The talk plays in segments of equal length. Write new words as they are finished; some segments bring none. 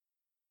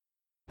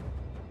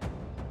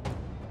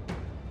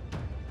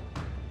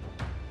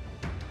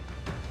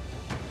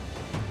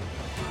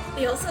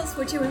The All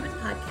Souls Women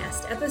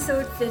podcast,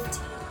 episode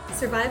 15,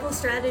 Survival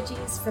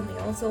Strategies from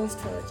the All Souls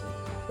Trilogy.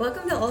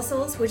 Welcome to All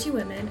Souls Witchy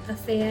Women, a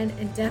fan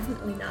and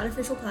definitely not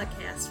official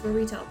podcast where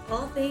we talk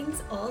all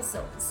things All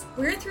Souls.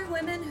 We're three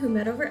women who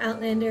met over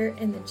Outlander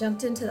and then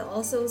jumped into the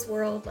All Souls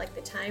world like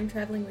the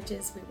time-traveling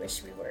witches we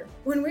wish we were.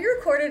 When we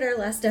recorded our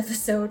last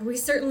episode, we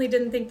certainly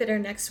didn't think that our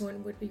next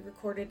one would be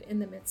recorded in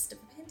the midst of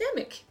a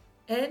pandemic.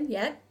 And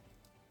yet,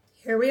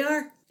 here we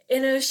are.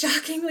 In a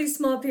shockingly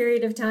small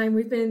period of time,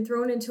 we've been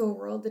thrown into a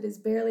world that is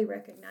barely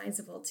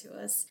recognizable to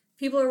us.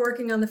 People are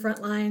working on the front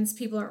lines,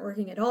 people aren't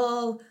working at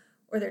all,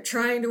 or they're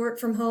trying to work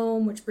from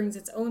home, which brings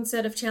its own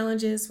set of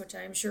challenges, which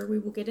I'm sure we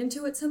will get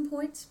into at some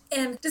point.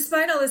 And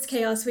despite all this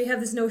chaos, we have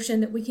this notion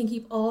that we can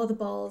keep all the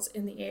balls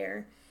in the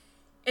air.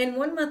 And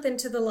 1 month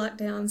into the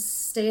lockdowns,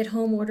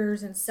 stay-at-home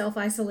orders, and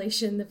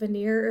self-isolation, the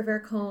veneer of our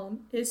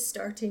calm is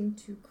starting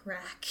to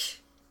crack.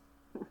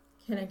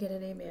 Can I get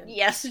an amen?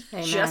 Yes,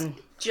 amen.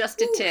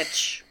 Just a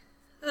titch.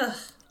 Ugh.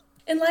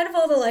 In light of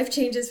all the life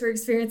changes we're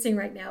experiencing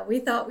right now, we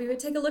thought we would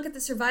take a look at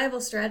the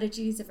survival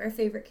strategies of our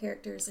favorite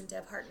characters in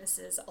Deb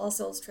Harkness's All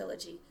Souls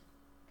Trilogy,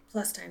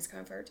 plus times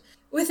comfort.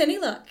 With any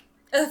luck,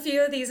 a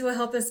few of these will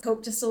help us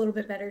cope just a little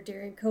bit better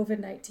during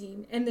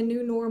COVID-19 and the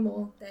new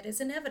normal that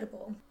is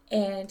inevitable.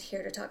 And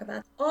here to talk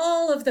about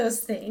all of those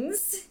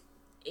things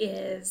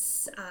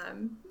is,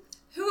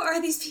 who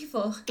are these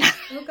people?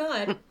 Oh,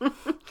 God.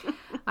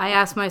 I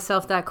ask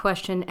myself that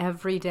question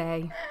every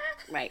day.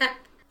 Right. And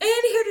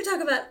here to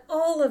talk about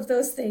all of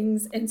those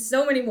things and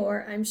so many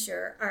more, I'm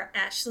sure, are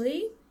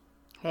Ashley.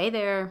 Hey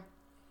there.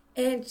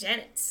 And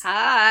Janet.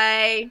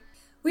 Hi.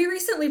 We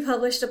recently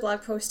published a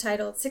blog post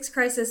titled 6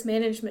 Crisis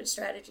Management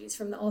Strategies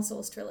from the All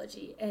Souls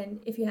Trilogy. And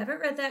if you haven't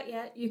read that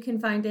yet, you can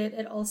find it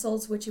at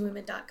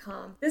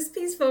allsoulswitchywomen.com. This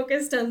piece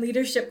focused on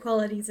leadership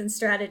qualities and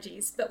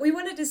strategies, but we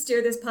wanted to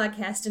steer this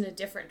podcast in a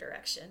different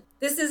direction.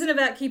 This isn't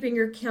about keeping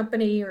your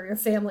company or your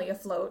family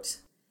afloat.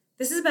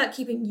 This is about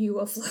keeping you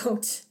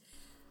afloat.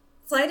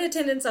 Flight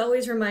attendants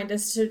always remind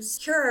us to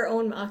secure our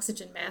own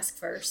oxygen mask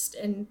first,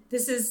 and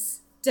this is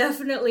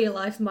definitely a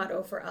life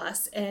motto for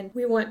us, and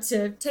we want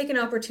to take an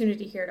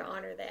opportunity here to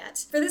honor that.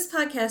 For this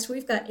podcast,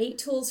 we've got 8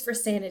 tools for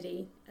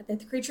sanity that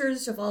the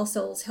creatures of All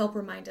Souls help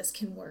remind us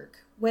can work,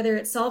 whether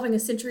it's solving a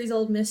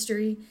centuries-old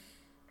mystery,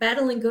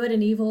 battling good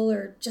and evil,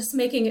 or just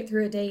making it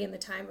through a day in the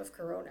time of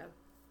Corona.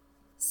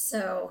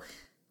 So,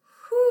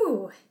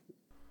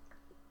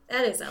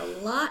 that is a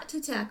lot to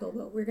tackle,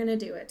 but we're going to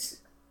do it.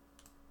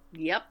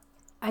 Yep.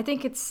 I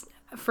think it's,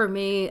 for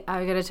me,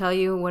 I gotta tell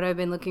you, what I've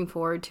been looking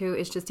forward to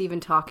is just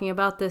even talking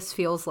about this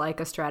feels like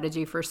a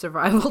strategy for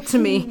survival to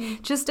me.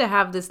 Just to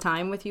have this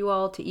time with you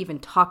all to even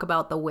talk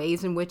about the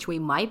ways in which we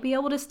might be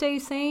able to stay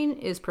sane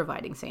is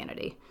providing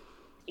sanity.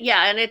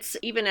 Yeah, and it's,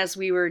 even as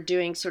we were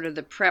doing sort of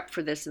the prep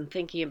for this and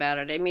thinking about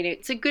it, I mean,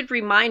 it's a good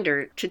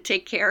reminder to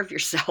take care of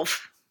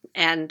yourself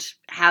and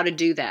how to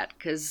do that,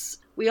 because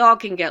we all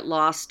can get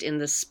lost in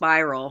the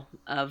spiral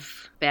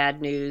of bad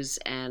news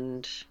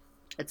and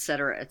et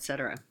cetera, et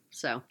cetera.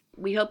 So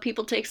we hope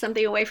people take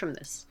something away from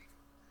this.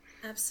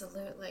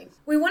 Absolutely.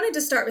 We wanted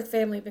to start with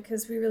family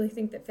because we really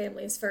think that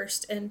family is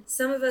first. And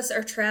some of us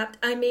are trapped.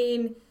 I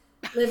mean,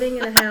 living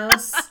in a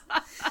house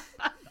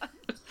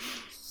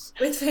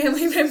with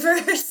family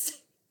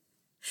members.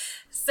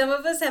 Some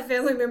of us have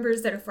family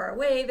members that are far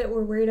away that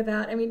we're worried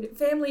about. I mean,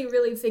 family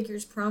really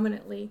figures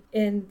prominently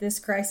in this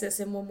crisis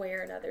in one way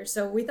or another.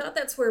 So we thought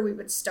that's where we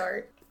would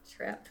start,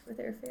 trapped with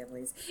our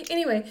families.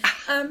 Anyway,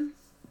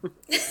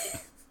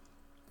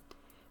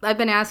 I've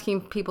been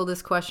asking people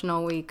this question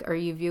all week. Are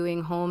you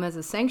viewing home as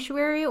a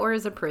sanctuary or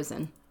as a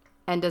prison?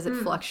 And does it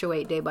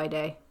fluctuate day by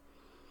day?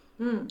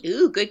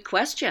 Ooh, good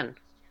question.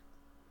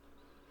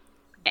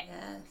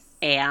 Yes.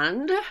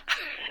 And?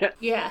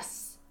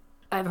 Yes.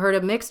 I've heard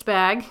a mixed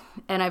bag,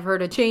 and I've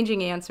heard a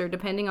changing answer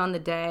depending on the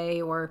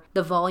day or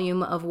the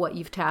volume of what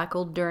you've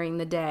tackled during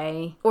the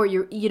day. Or,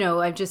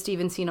 I've just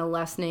even seen a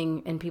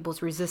lessening in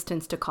people's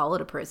resistance to call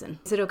it a prison.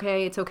 Is it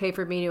okay? It's okay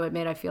for me to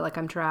admit I feel like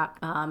I'm trapped.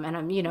 And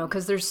I'm,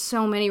 because there's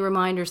so many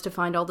reminders to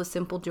find all the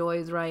simple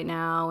joys right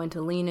now and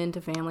to lean into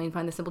family and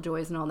find the simple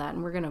joys and all that.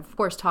 And we're going to, of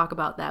course, talk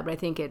about that. But I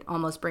think it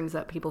almost brings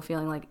up people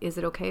feeling like, is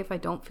it okay if I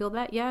don't feel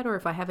that yet? Or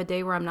if I have a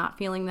day where I'm not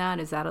feeling that,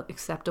 is that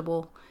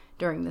acceptable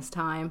during this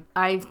time?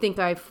 I think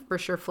I for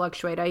sure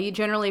fluctuate.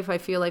 Generally, if I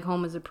feel like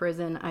home is a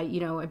prison, I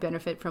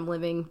benefit from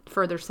living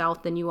further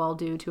south than you all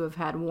do to have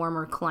had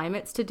warmer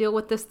climates to deal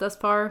with this thus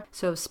far.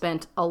 So I've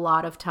spent a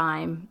lot of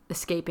time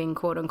escaping,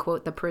 quote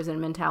unquote, the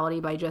prison mentality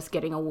by just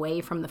getting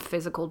away from the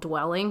physical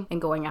dwelling and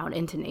going out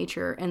into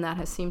nature. And that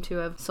has seemed to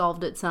have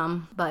solved it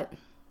some. But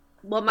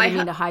well, I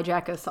mean to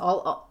hijack us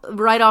all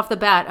right off the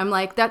bat. I'm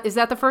like, is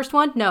that the first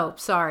one? No,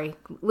 sorry.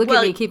 Look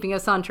at me keeping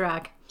us on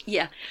track.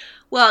 Yeah.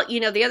 Well,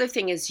 the other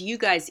thing is you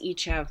guys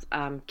each have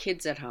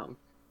kids at home.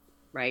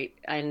 right?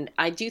 And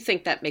I do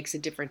think that makes a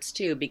difference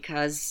too,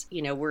 because,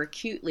 we're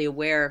acutely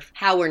aware of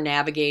how we're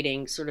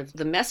navigating sort of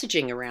the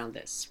messaging around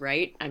this,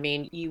 right? I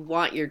mean, you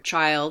want your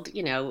child,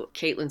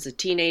 Caitlin's a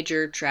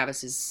teenager,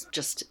 Travis is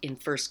just in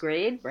first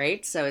grade,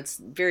 right? So it's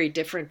very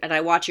different. And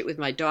I watch it with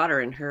my daughter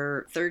and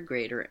her third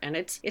grader, and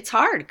it's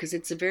hard because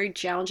it's a very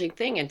challenging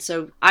thing. And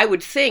so I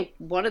would think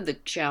one of the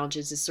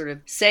challenges is sort of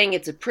saying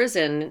it's a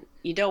prison.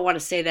 You don't want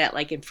to say that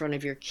like in front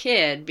of your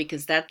kid,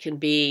 because that can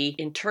be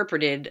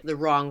interpreted the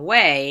wrong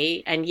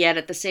way. And yet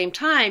at the same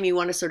time, you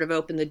want to sort of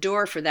open the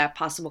door for that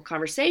possible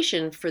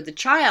conversation for the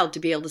child to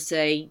be able to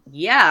say,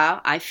 yeah,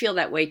 I feel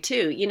that way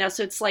too.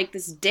 So it's like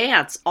this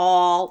dance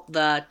all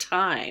the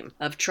time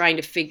of trying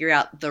to figure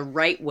out the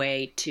right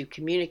way to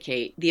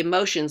communicate the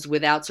emotions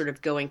without sort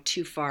of going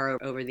too far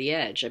over the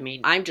edge. I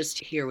mean, I'm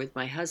just here with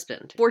my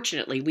husband.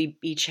 Fortunately, we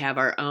each have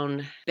our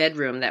own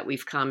bedroom that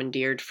we've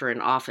commandeered for an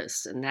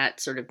office, and that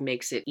sort of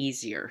makes it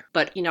easier.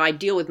 But, I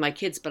deal with my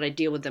kids, but I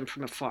deal with them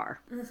from afar.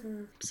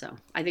 Mm-hmm. So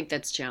I think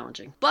that's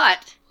challenging.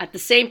 But at the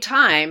same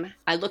time,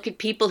 I look at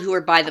people who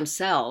are by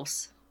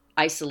themselves,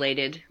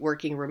 isolated,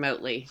 working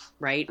remotely,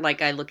 right?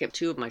 Like I look at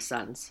two of my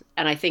sons,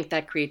 and I think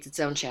that creates its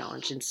own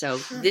challenge. And so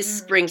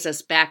this brings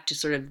us back to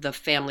sort of the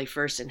family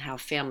first and how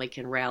family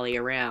can rally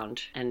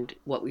around and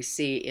what we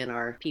see in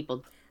our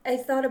people. I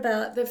thought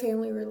about the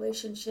family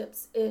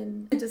relationships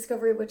in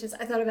Discovery Witches.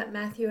 I thought about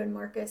Matthew and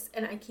Marcus,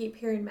 and I keep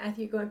hearing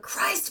Matthew going,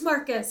 Christ,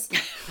 Marcus!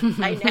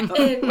 I know.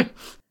 And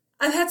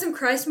I've had some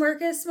Christ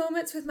Marcus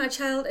moments with my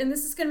child, and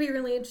this is going to be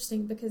really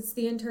interesting because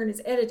the intern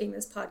is editing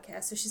this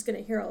podcast, so she's going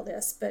to hear all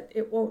this, but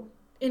it won't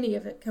any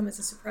of it come as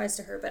a surprise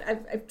to her. But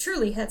I've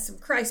truly had some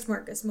Christ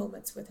Marcus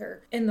moments with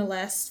her in the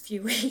last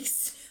few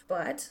weeks.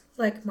 But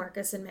like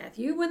Marcus and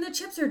Matthew, when the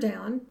chips are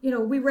down,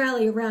 we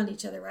rally around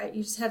each other, right?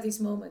 You just have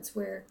these moments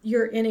where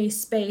you're in a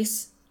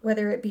space,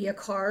 whether it be a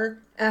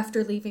car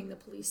after leaving the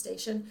police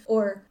station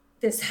or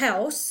this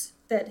house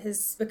that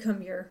has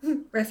become your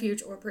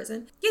refuge or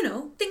prison.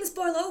 Things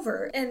boil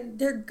over, and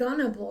they're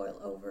gonna boil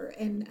over.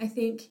 And I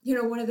think,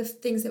 one of the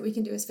things that we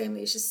can do as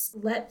family is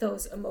just let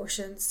those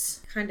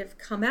emotions kind of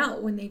come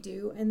out when they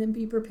do, and then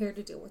be prepared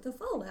to deal with the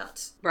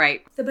fallout.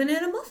 Right. The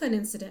banana muffin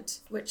incident,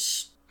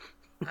 which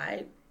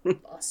I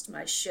lost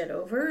my shit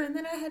over, and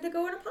then I had to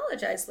go and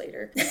apologize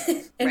later.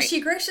 And right. She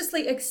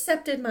graciously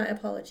accepted my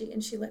apology,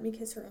 and she let me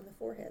kiss her on the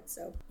forehead.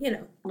 So,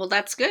 Well,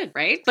 that's good,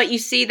 right? But you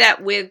see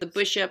that with the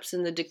Bishops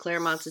and the de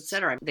Clermonts,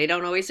 etc. They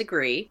don't always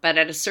agree, but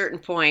at a certain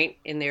point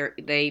in there,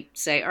 they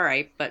say, all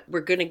right, but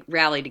we're going to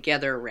rally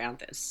together around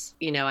this.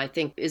 I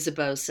think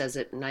Isabeau says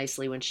it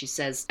nicely when she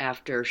says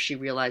after she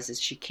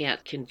realizes she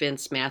can't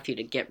convince Matthew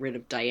to get rid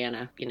of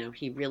Diana,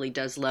 he really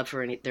does love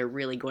her and they're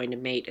really going to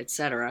mate,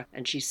 etc.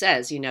 And she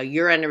says,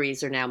 your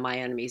enemies are now my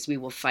enemies. We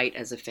will fight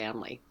as a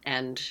family.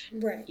 And,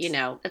 right.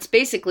 That's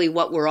basically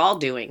what we're all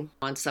doing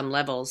on some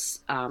levels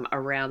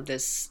around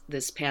this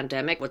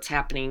pandemic, what's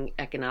happening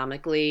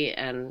economically,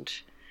 and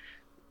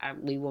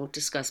we won't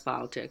discuss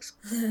politics.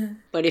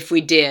 But if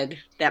we did,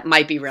 that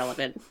might be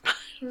relevant.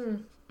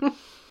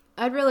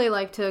 I'd really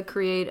like to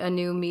create a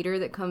new meter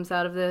that comes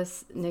out of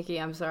this. Nikki,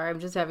 I'm sorry. I'm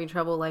just having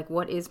trouble.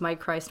 What is my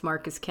Christ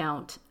Marcus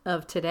count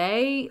of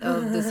today,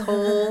 of this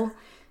whole...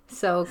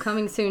 So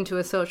coming soon to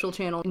a social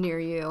channel near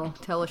you.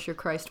 Tell us your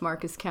Christ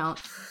Marcus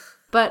count.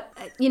 But,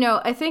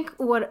 I think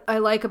what I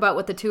like about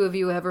what the two of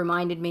you have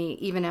reminded me,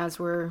 even as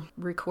we're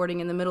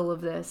recording in the middle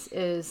of this,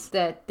 is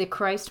that the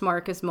Christ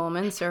Marcus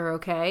moments are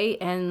okay.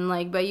 And,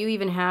 by you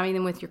even having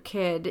them with your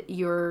kid,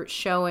 you're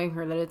showing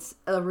her that it's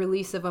a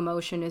release of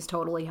emotion is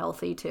totally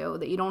healthy, too.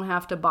 That you don't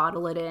have to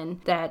bottle it in.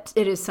 That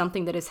it is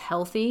something that is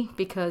healthy,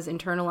 because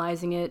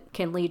internalizing it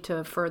can lead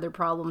to further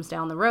problems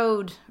down the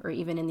road or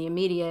even in the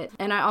immediate.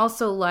 And I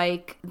also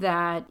like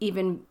that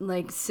even,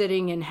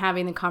 sitting and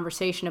having the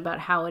conversation about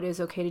how it is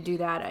okay to do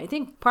that. I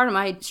think part of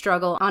my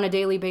struggle on a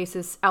daily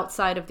basis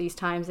outside of these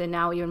times, and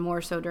now even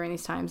more so during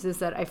these times, is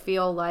that I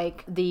feel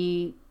like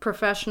the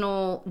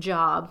professional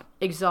job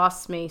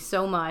exhausts me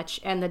so much,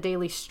 and the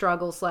daily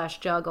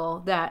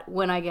struggle/juggle, that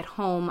when I get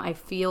home, I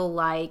feel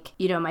like,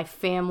 my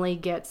family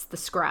gets the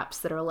scraps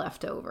that are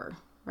left over.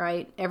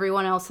 Right?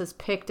 Everyone else has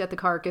picked at the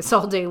carcass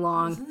all day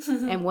long,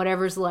 and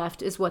whatever's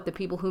left is what the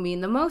people who mean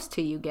the most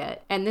to you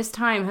get. And this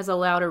time has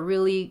allowed a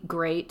really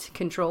great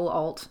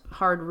Control-Alt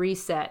hard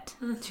reset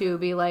to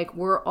be like,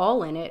 we're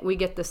all in it. We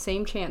get the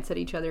same chance at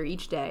each other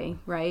each day,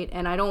 right?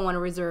 And I don't want to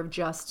reserve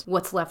just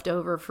what's left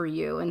over for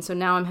you. And so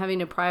now I'm having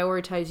to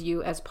prioritize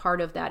you as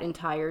part of that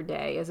entire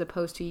day, as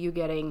opposed to you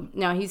getting...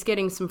 Now, he's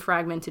getting some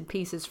fragmented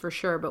pieces for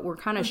sure, but we're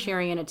kind of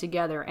sharing in it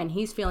together, and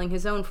he's feeling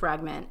his own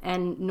fragment.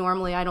 And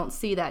normally I don't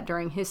see that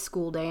during his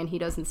school day, and he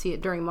doesn't see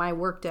it during my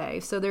work day.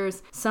 So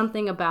there's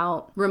something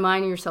about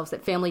reminding yourselves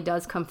that family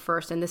does come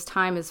first, and this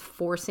time is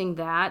forcing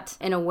that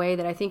in a way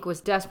that I think was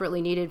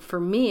desperately needed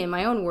for me in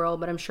my own world,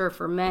 but I'm sure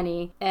for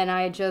many. And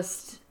I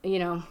just,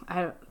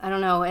 I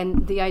don't know.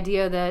 And the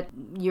idea that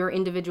your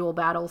individual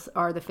battles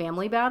are the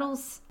family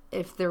battles,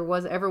 if there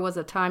was ever was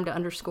a time to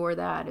underscore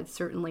that, it's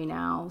certainly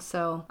now.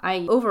 So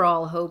I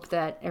overall hope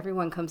that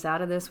everyone comes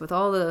out of this with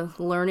all the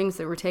learnings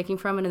that we're taking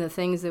from it and the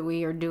things that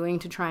we are doing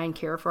to try and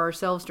care for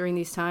ourselves during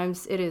these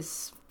times. It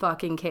is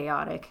fucking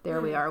chaotic.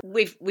 There we are.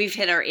 We've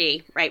hit our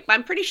E, right?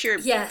 I'm pretty sure.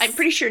 Yes. I'm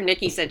pretty sure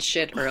Nikki said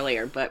shit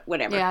earlier, but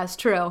whatever. Yeah, it's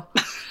true.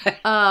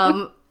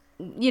 But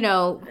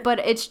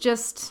it's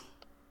just,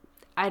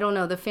 I don't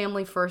know, the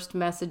family first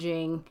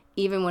messaging,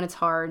 even when it's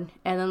hard,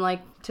 and then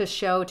like to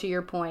show, to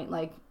your point,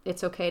 like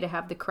it's okay to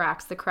have the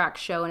cracks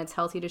show, and it's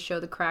healthy to show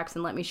the cracks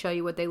and let me show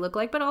you what they look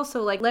like, but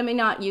also like let me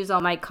not use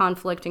all my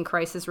conflict and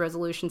crisis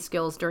resolution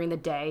skills during the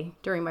day,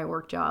 during my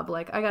work job.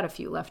 Like I got a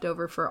few left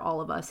over for all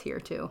of us here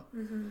too.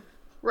 Mm-hmm.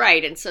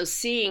 Right. And so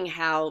seeing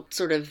how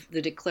sort of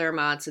the de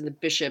Clermonts and the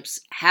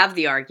bishops have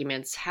the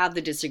arguments, have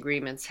the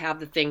disagreements,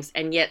 have the things,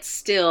 and yet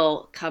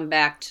still come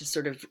back to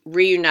sort of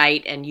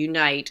reunite and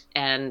unite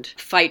and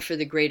fight for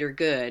the greater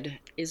good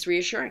is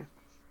reassuring.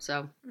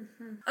 So.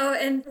 Mm-hmm. Oh,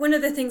 and one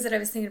of the things that I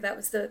was thinking about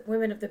was the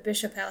women of the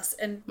Bishop House,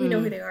 and we know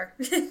who they are,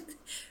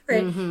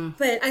 right? Mm-hmm.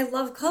 But I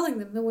love calling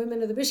them the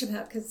women of the Bishop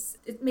House because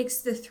it makes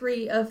the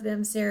three of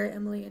them, Sarah,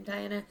 Emily, and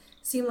Diana,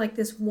 seem like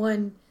this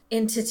one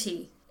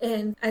entity.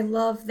 And I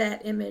love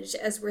that image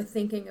as we're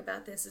thinking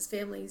about this as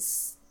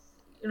families,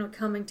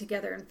 coming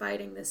together and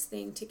fighting this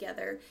thing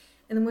together.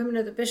 And the women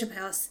of the Bishop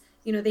House,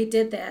 they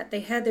did that. They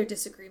had their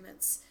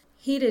disagreements,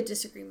 heated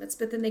disagreements,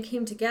 but then they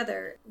came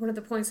together. One of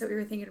the points that we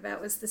were thinking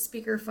about was the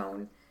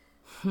speakerphone,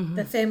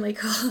 the family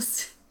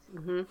calls.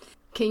 Mm-hmm.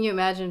 Can you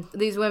imagine?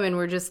 These women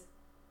were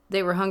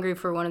they were hungry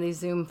for one of these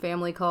Zoom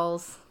family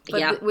calls. But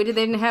yeah. They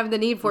didn't have the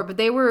need for it, but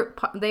they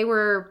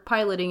were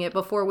piloting it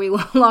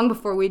long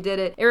before we did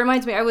it. It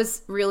reminds me, I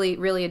was really,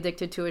 really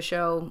addicted to a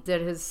show that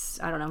is,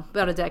 I don't know,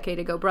 about a decade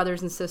ago,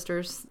 Brothers and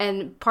Sisters.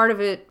 And part of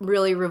it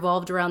really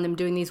revolved around them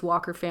doing these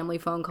Walker family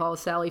phone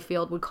calls. Sally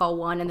Field would call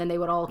one, and then they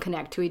would all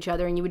connect to each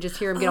other, and you would just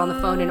hear them get on the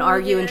phone and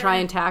argue and try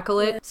and tackle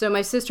it. Yeah. So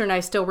my sister and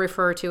I still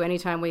refer to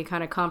anytime we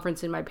kind of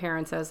conference in my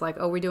parents as like,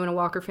 oh, we're doing a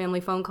Walker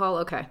family phone call?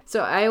 Okay.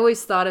 So I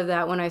always thought of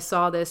that when I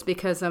saw this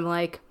because I'm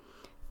like,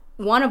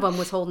 one of them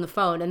was holding the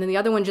phone, and then the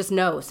other one just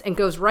knows and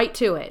goes right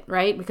to it,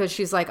 right? Because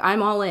she's like,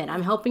 I'm all in.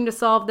 I'm helping to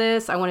solve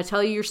this. I want to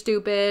tell you you're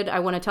stupid. I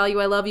want to tell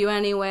you I love you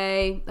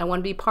anyway. I want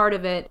to be part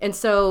of it. And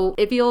so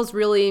it feels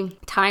really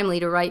timely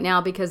to right now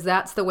because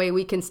that's the way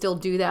we can still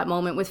do that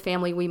moment with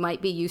family we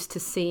might be used to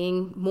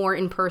seeing more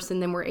in person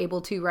than we're able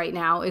to right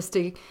now, is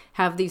to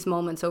have these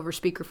moments over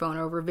speakerphone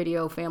or over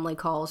video family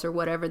calls or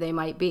whatever they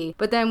might be.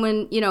 But then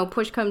when,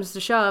 push comes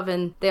to shove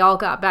and they all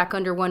got back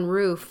under one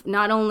roof,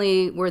 not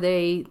only were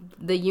they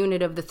the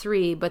unit of the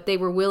three, but they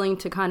were willing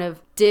to kind of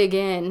dig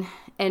in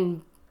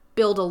and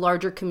build a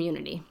larger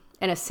community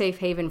and a safe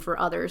haven for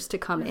others to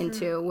come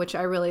into, which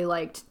I really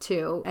liked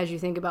too. As you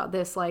think about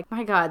this, like,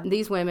 my God,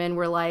 these women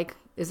were like,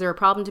 is there a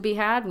problem to be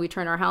had? We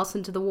turn our house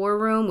into the war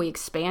room. We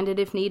expand it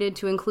if needed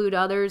to include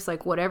others.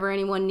 Like, whatever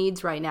anyone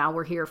needs right now,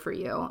 we're here for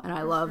you. And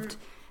I loved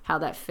how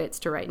that fits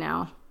to right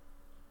now.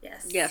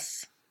 Yes.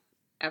 Yes,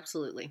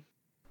 absolutely.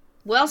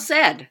 Well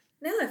said.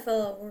 Now I feel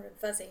all warm and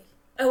fuzzy.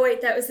 Oh,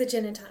 wait, that was the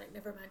gin and tonic.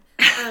 Never mind.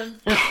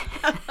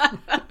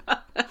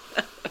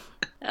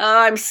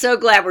 Oh, I'm so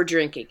glad we're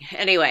drinking.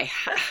 Anyway.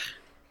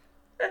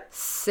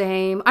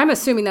 Same. I'm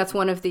assuming that's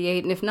one of the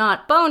 8, and if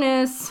not,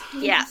 bonus.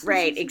 Yeah,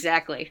 right,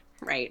 exactly.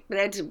 Right.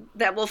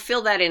 That will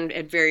fill that in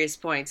at various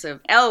points of,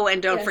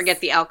 and don't forget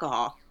the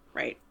alcohol.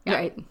 Right. Yeah.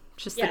 Right.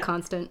 Just the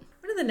constant.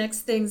 One of the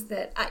next things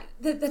that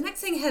the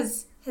next thing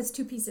has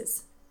 2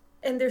 pieces.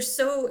 And they're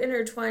so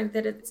intertwined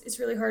that it's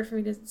really hard for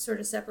me to sort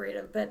of separate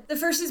them. But the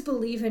first is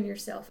believe in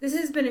yourself. This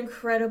has been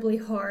incredibly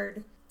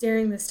hard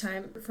during this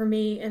time for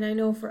me, and I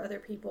know for other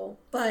people.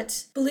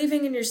 But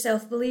believing in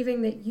yourself,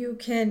 believing that you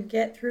can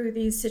get through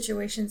these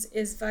situations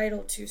is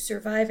vital to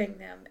surviving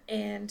them.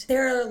 And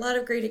there are a lot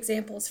of great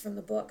examples from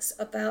the books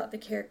about the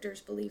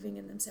characters believing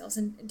in themselves.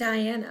 And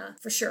Diana,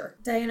 for sure.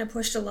 Diana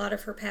pushed a lot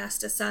of her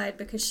past aside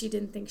because she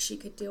didn't think she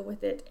could deal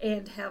with it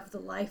and have the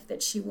life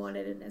that she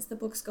wanted. And as the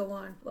books go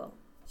on,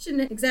 she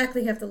didn't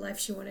exactly have the life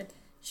she wanted.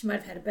 She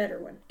might have had a better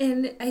one.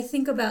 And I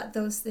think about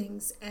those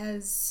things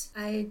as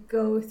I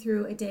go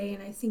through a day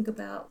and I think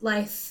about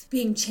life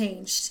being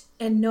changed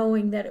and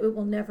knowing that it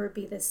will never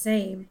be the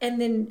same. And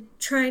then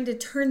trying to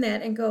turn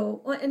that and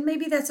go, well, and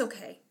maybe that's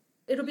okay.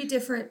 It'll be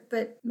different,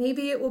 but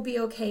maybe it will be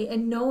okay.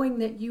 And knowing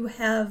that you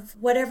have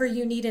whatever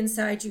you need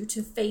inside you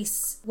to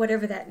face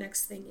whatever that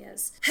next thing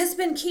is has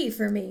been key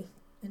for me.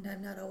 And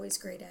I'm not always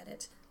great at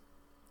it.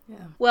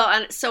 Yeah. Well,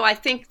 and so I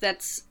think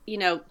that's,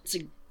 it's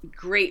a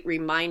great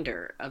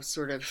reminder of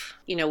sort of,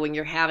 when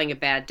you're having a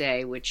bad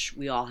day, which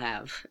we all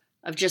have,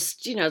 of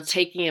just,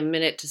 taking a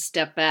minute to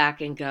step back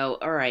and go,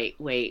 all right,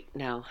 wait,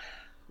 no,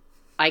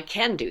 I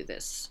can do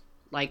this.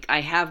 Like,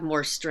 I have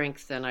more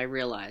strength than I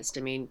realized.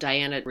 I mean,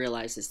 Diana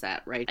realizes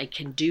that, right? I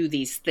can do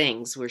these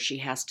things where she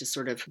has to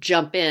sort of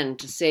jump in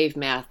to save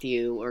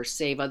Matthew or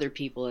save other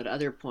people at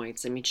other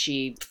points. I mean,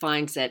 she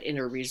finds that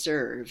inner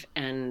reserve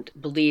and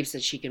believes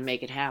that she can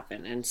make it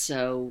happen. And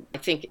so I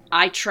think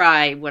I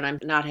try, when I'm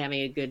not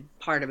having a good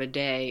part of a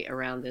day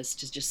around this,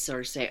 to just sort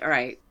of say, all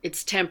right,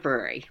 it's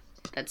temporary.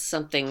 That's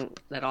something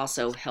that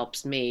also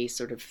helps me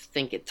sort of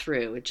think it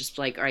through. It's just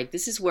like, all right,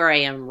 this is where I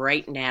am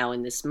right now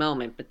in this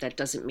moment, but that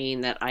doesn't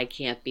mean that I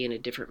can't be in a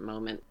different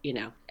moment,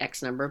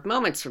 X number of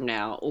moments from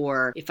now.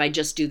 Or if I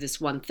just do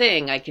this one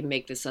thing, I can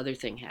make this other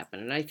thing happen.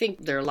 And I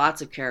think there are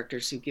lots of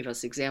characters who give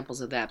us examples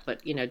of that.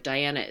 But,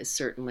 Diana is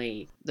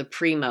certainly the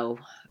primo.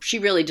 She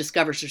really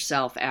discovers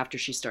herself after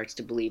she starts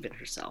to believe in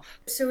herself.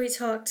 So we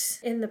talked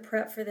in the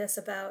prep for this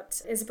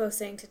about Isabeau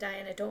saying to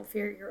Diana, don't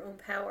fear your own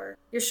power.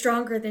 You're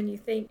stronger than you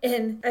think.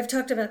 And I've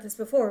talked about this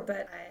before,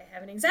 but I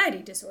have an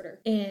anxiety disorder.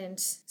 And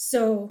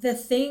so the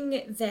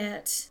thing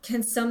that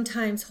can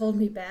sometimes hold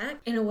me back,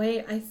 in a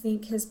way, I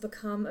think has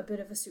become a bit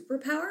of a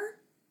superpower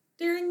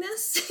during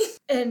this.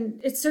 And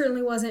it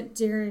certainly wasn't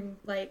during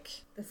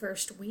the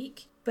first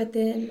week. But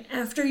then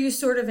after you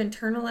sort of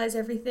internalize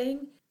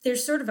everything,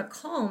 there's sort of a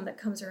calm that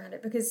comes around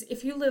it. Because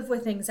if you live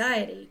with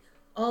anxiety,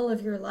 all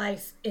of your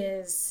life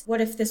is, what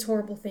if this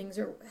horrible thing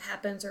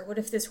happens, or what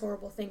if this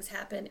horrible things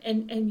happen?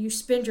 And you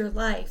spend your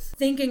life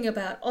thinking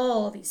about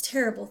all these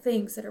terrible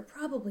things that are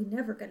probably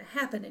never going to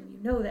happen, and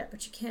you know that,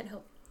 but you can't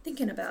help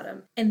thinking about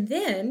them. And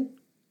then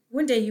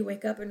one day you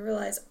wake up and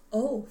realize,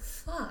 oh,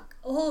 fuck,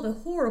 all the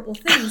horrible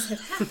things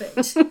have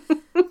happened.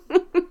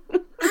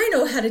 I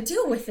know how to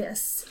deal with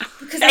this,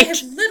 because I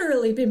have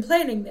literally been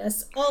planning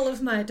this all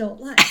of my adult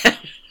life.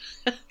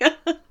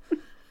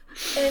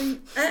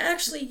 And I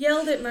actually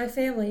yelled at my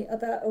family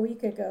about a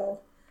week ago,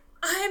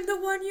 I'm the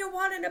one you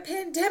want in a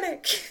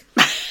pandemic.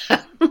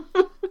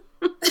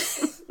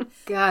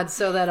 God,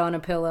 sew that on a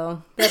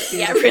pillow.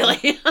 Yeah,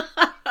 really.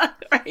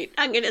 Right.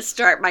 I'm going to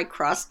start my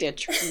cross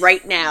stitch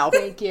right now.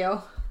 Thank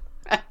you.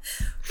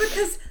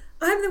 Because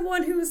I'm the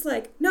one who was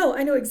like, no,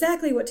 I know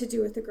exactly what to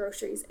do with the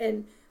groceries.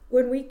 And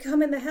when we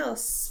come in the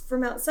house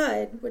from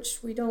outside, which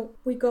we go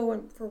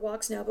for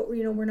walks now, but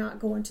we're not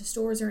going to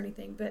stores or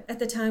anything. But at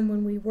the time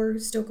when we were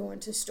still going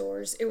to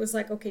stores, it was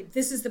like, okay,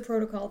 this is the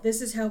protocol. This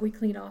is how we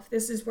clean off.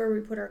 This is where we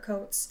put our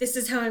coats. This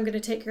is how I'm going to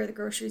take care of the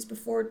groceries.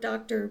 Before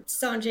Dr.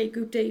 Sanjay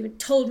Gupta even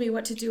told me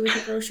what to do with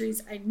the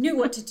groceries, I knew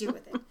what to do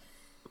with it.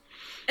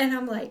 And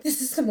I'm like,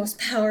 this is the most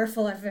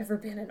powerful I've ever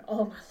been in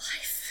all my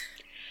life.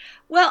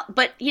 Well,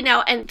 but,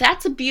 and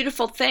that's a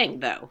beautiful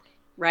thing, though.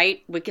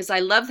 Right? Because I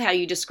love how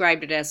you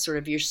described it as sort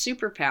of your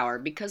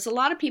superpower, because a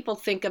lot of people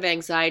think of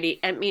anxiety.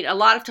 I mean, a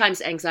lot of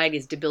times anxiety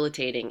is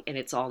debilitating and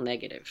it's all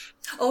negative.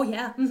 Oh,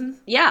 yeah. Mm-hmm.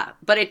 Yeah.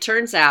 But it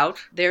turns out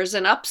there's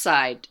an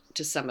upside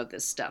to some of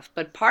this stuff.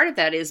 But part of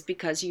that is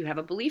because you have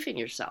a belief in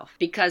yourself,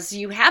 because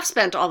you have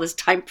spent all this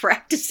time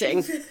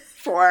practicing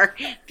for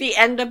the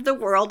end of the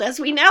world as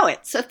we know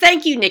it. So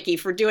thank you, Nikki,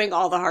 for doing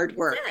all the hard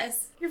work.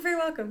 Yes. You're very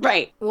welcome.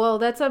 Right.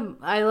 Well,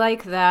 I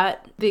like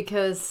that,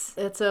 because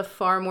it's a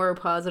far more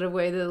positive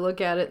way to look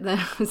at it than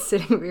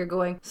sitting here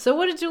going, so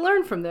what did you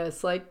learn from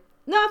this? Like,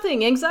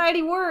 nothing.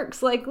 Anxiety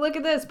works. Like, look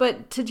at this.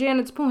 But to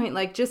Janet's point,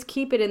 just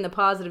keep it in the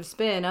positive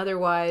spin.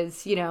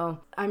 Otherwise,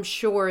 I'm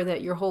sure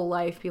that your whole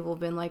life people have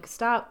been like,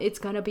 stop, it's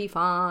going to be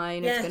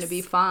fine. Yes. It's going to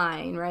be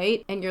fine,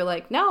 right? And you're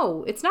like,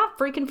 no, it's not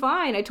freaking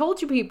fine. I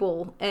told you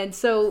people. And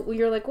so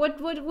you're like, what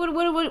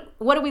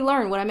do we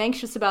learn? What I'm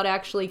anxious about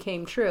actually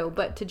came true.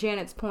 But to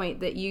Janet's point,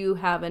 that you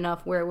have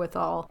enough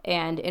wherewithal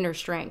and inner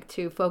strength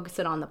to focus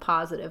it on the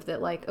positive,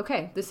 that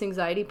okay, this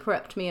anxiety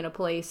prepped me in a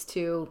place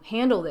to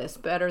handle this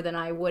better than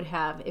I would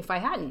have if I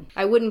hadn't.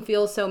 I wouldn't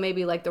feel so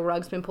maybe like the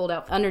rug's been pulled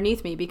out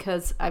underneath me,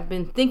 because I've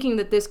been thinking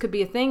that this could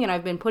be a thing, and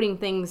I've been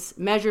putting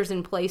measures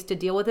in place to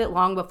deal with it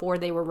long before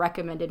they were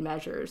recommended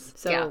measures.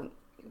 So yeah.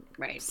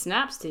 Right.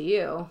 Snaps to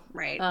you.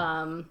 Right.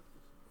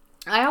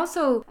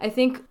 I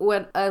think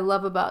what I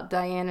love about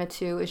Diana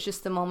too is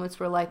just the moments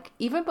where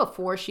even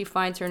before she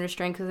finds her inner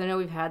strength, because I know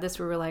we've had this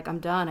where we're like, I'm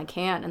done, I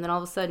can't, and then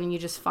all of a sudden you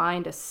just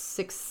find a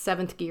 6th,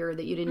 7th gear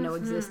that you didn't know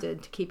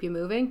existed to keep you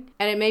moving.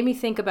 And it made me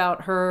think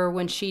about her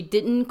when she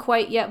didn't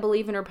quite yet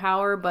believe in her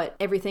power, but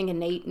everything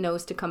innate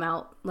knows to come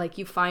out.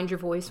 You find your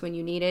voice when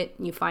you need it,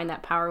 and you find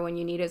that power when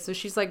you need it. So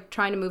she's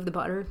trying to move the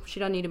butter. She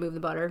doesn't need to move the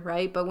butter,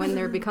 right? But when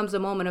there becomes a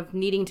moment of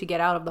needing to get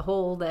out of the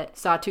hole that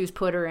Satu's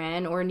put her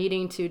in, or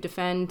needing to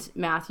defend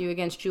Matthew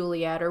against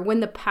Juliet, or when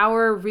the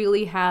power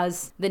really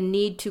has the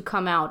need to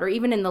come out, or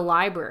even in the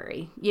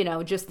library,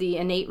 just the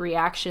innate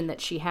reaction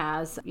that she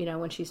has,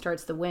 when she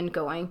starts the wind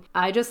going.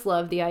 I just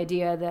love the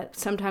idea that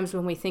sometimes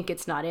when we think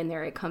it's not in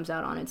there, it comes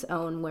out on its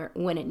own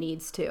when it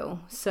needs to.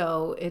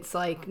 So it's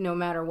no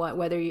matter what,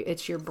 whether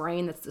it's your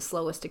brain that's the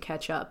slowest to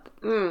catch up.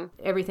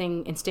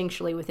 Everything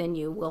instinctually within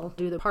you will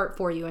do the part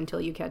for you until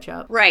you catch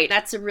up. Right.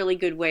 That's a really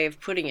good way of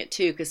putting it,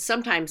 too, because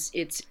sometimes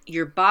it's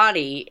your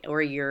body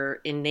or your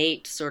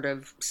innate sort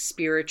of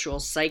spiritual,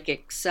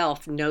 psychic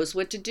self knows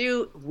what to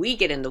do. We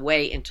get in the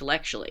way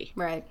intellectually.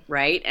 Right.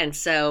 Right. And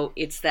so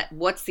it's that,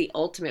 what's the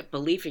ultimate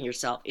belief in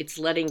yourself? It's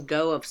letting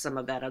go of some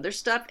of that other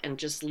stuff and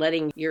just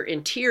letting your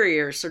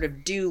interior sort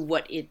of do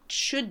what it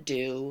should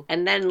do.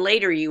 And then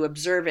later you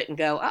observe it and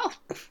go, oh,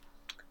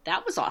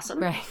 that was awesome.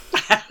 Right.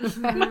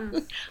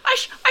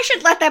 I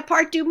should let that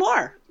part do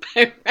more.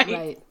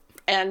 Right.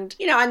 And,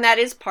 and that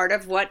is part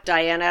of what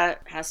Diana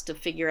has to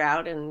figure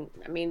out. And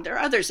I mean, there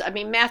are others. I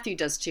mean, Matthew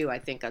does too, I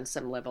think, on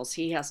some levels.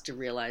 He has to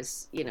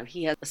realize,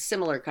 he has a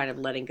similar kind of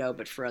letting go,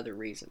 but for other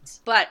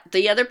reasons. But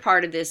the other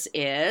part of this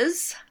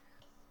is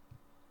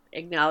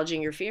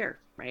acknowledging your fear,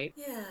 right?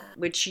 Yeah.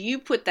 Which you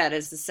put that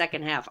as the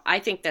second half. I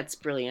think that's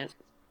brilliant.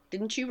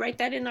 Didn't you write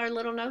that in our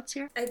little notes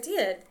here? I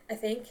did, I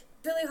think.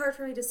 Really hard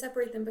for me to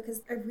separate them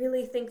because I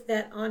really think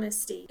that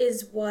honesty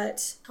is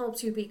what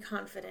helps you be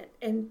confident.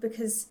 And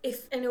because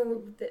I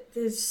know that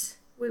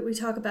we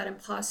talk about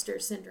imposter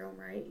syndrome,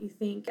 right? You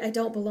think, I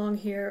don't belong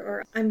here,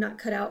 or I'm not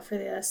cut out for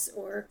this,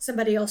 or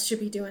somebody else should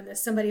be doing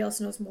this. Somebody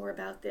else knows more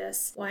about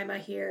this. Why am I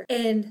here?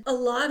 And a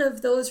lot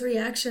of those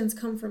reactions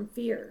come from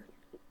fear.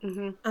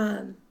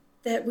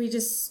 That we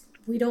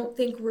don't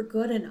think we're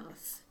good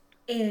enough.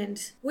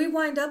 And we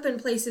wind up in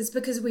places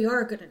because we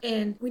are good enough.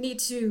 And we need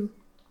to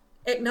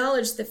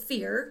acknowledge the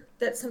fear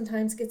that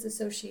sometimes gets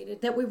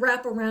associated, that we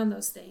wrap around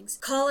those things,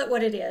 call it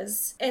what it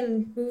is,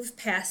 and move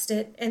past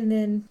it, and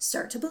then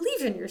start to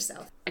believe in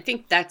yourself. I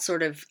think that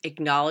sort of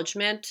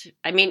acknowledgement,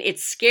 I mean,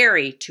 it's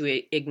scary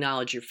to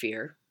acknowledge your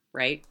fear,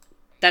 right?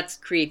 That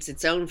creates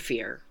its own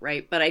fear,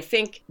 right? But I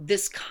think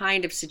this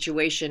kind of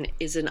situation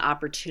is an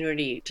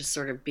opportunity to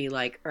sort of be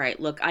like, all right,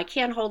 look, I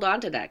can't hold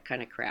on to that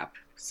kind of crap.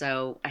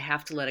 So I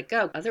have to let it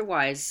go.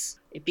 Otherwise,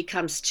 it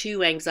becomes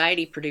too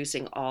anxiety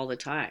producing all the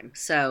time.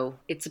 So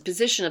it's a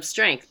position of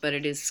strength, but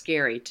it is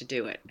scary to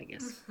do it, I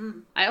guess.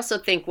 I also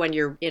think when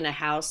you're in a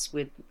house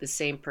with the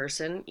same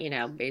person,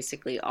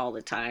 basically all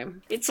the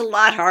time, it's a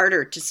lot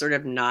harder to sort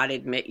of not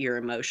admit your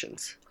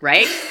emotions,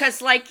 right?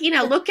 Because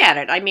look at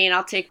it. I mean,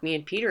 I'll take me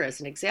and Peter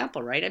as an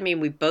example, right? I mean,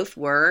 we both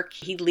work.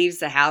 He leaves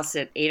the house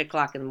at 8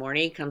 o'clock in the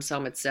morning, comes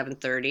home at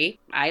 7:30.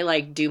 I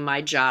do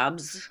my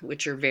jobs,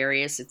 which are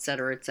various, et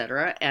cetera, et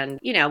cetera. And,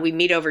 we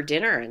meet over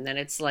dinner, and then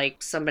it's like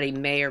somebody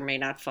may or may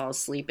not fall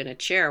asleep in a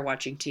chair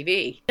watching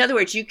TV. In other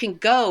words, you can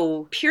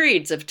go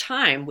periods of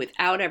time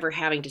without ever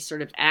having to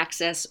sort of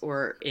access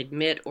or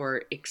admit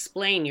or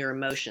explain your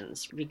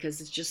emotions,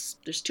 because it's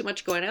just, there's too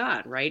much going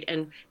on, right?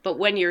 But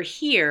when you're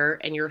here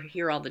and you're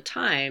here all the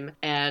time,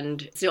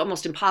 and it's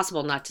almost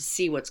impossible not to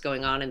see what's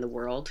going on in the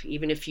world,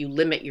 even if you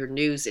limit your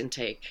news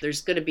intake,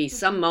 there's going to be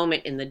some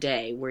moment in the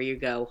day where you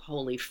go,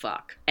 holy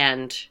fuck.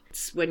 And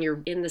it's when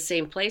you're in the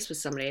same place with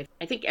somebody,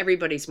 I think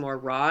everybody's more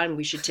raw, and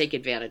we should take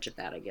advantage of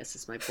that, I guess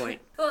is my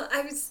point. Well,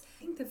 I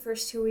think the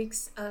first 2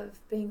 weeks of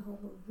being home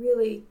were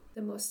really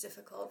the most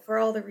difficult for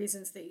all the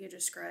reasons that you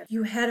described.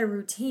 You had a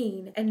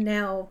routine, and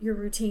now your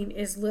routine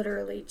is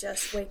literally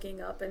just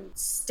waking up and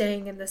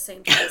staying in the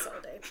same place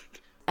all day.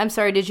 I'm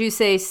sorry, did you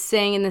say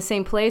staying in the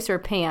same place or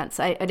pants?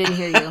 I didn't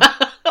hear you.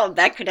 Oh,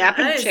 that could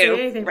happen I didn't too.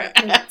 say anything about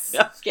pants.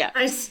 Yeah.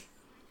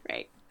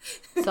 Right.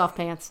 Soft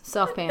pants.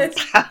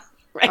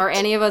 Right. Are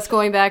any of us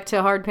going back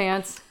to hard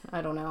pants?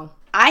 I don't know.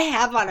 I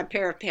have on a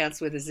pair of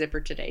pants with a zipper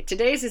today.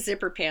 Today's a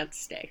zipper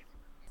pants day.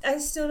 I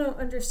still don't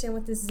understand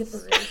what this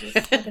zipper is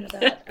you're talking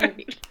about.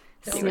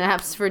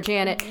 Snaps for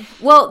Janet.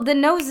 Well, the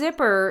no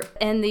zipper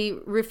and the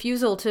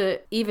refusal to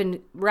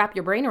even wrap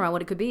your brain around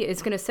what it could be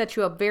is going to set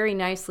you up very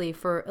nicely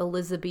for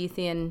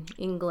Elizabethan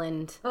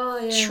England. Oh,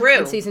 yeah. True.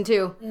 In season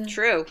 2. Yeah.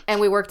 True. And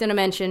we worked in a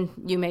mention.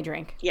 You may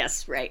drink.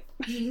 Yes, right.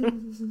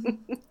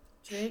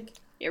 Drink.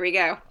 Here we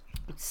go.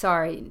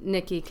 Sorry,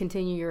 Nikki,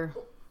 continue your...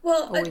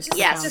 Well,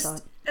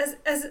 yes.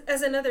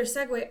 As another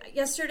segue,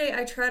 yesterday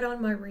I tried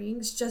on my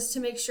rings just to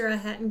make sure I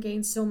hadn't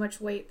gained so much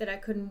weight that I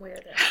couldn't wear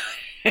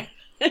them.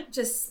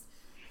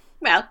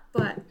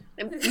 But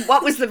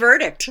what was the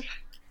verdict?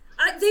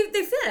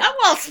 They fit. Oh,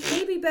 well,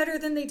 maybe better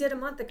than they did a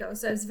month ago,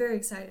 so I was very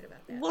excited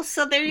about that. Well,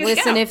 so there you go.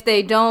 Listen, if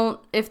they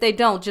don't,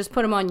 just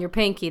put them on your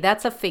pinky.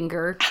 That's a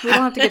finger. We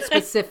don't have to get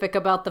specific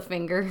about the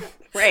finger.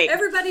 Right.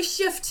 Everybody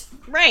shift.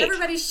 Right.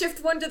 Everybody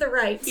shift one to the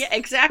right. Yeah,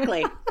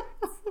 exactly.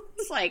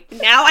 It's like,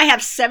 now I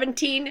have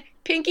 17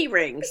 pinky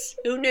rings.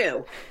 Who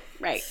knew?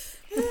 Right.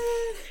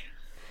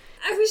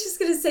 I was just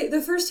going to say,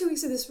 the first 2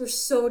 weeks of this were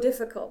so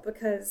difficult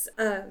because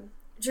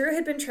Drew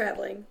had been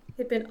traveling.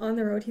 He'd been on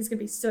the road. He's going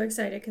to be so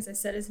excited because I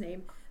said his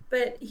name.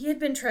 But he had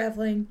been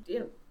traveling.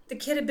 The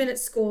kid had been at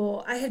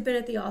school. I had been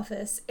at the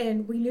office.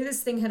 And we knew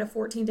this thing had a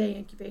 14-day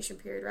incubation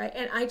period, right?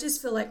 And I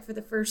just feel like for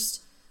the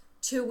first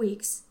 2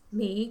 weeks,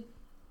 me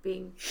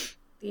being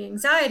the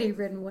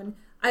anxiety-ridden one,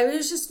 I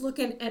was just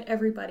looking at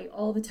everybody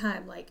all the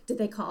time. Like, did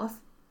they cough?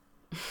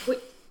 Wait,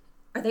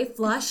 are they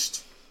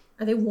flushed?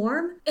 Are they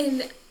warm?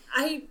 And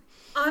I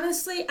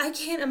Honestly, I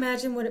can't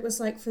imagine what it was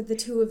like for the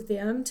two of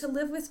them to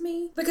live with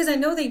me, because I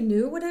know they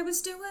knew what I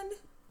was doing.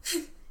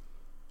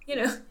 You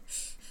know,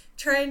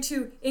 trying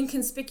to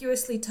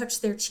inconspicuously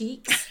touch their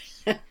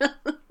cheeks.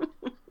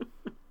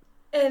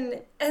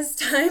 And as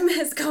time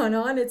has gone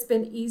on, it's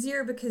been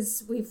easier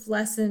because we've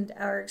lessened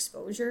our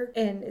exposure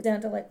and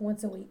down to like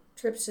once a week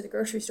trips to the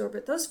grocery store.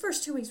 But those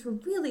first 2 weeks were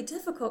really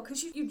difficult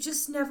because you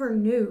just never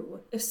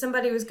knew if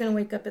somebody was going to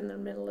wake up in the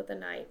middle of the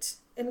night.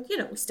 And, you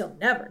know, we still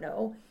never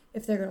know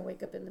if they're going to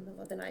wake up in the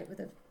middle of the night with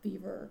a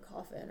fever or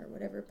coughing or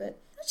whatever. But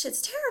that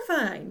shit's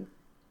terrifying.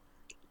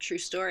 True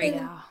story.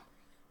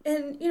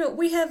 And, you know,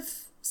 we have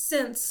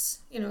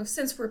since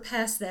we're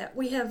past that,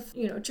 we have,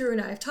 you know, Drew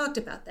and I have talked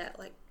about that.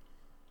 Like,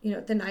 you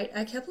know, the night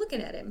I kept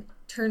looking at him,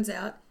 turns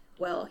out,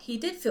 well, he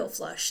did feel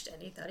flushed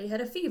and he thought he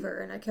had a fever.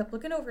 And I kept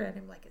looking over at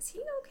him like, is he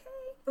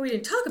okay? But we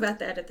didn't talk about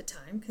that at the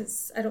time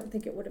because I don't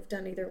think it would have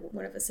done either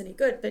one of us any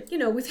good. But, you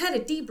know, we've had a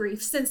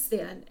debrief since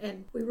then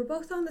and we were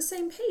both on the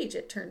same page,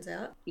 it turns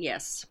out.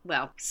 Yes.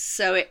 Well,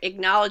 so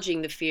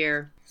acknowledging the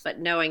fear, but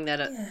knowing that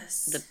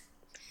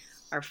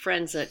our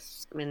friends at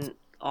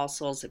All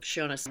Souls have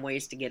shown us some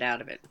ways to get out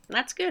of it. And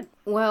that's good.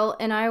 Well,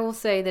 and I will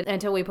say that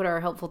until we put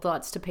our helpful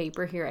thoughts to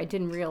paper here, I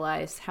didn't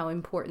realize how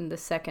important the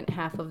second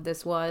half of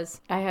this was.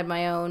 I had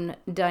my own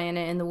Diana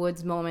in the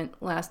woods moment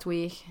last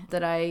week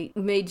that I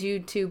made you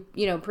to,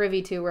 you know,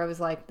 privy to, where I was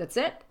like, that's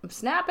it, I'm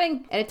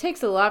snapping. And it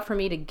takes a lot for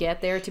me to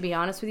get there, to be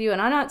honest with you.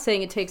 And I'm not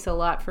saying it takes a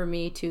lot for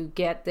me to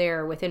get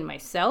there within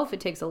myself. It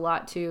takes a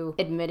lot to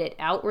admit it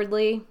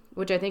outwardly,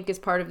 which I think is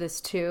part of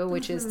this too,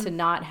 which is to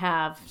not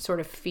have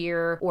sort of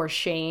fear or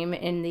shame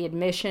in the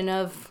admission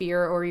of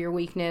fear or your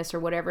weakness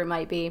or whatever it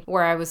might be,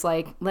 where I was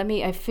like,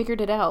 I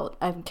figured it out.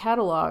 I've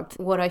cataloged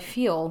what I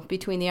feel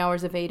between the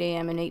hours of 8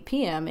 a.m. and 8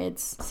 p.m.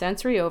 It's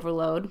sensory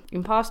overload,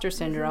 imposter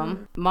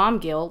syndrome, mom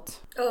guilt,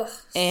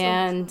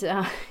 and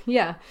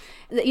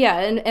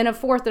and a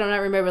fourth that I'm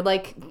not remembered,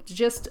 like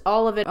just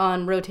all of it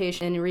on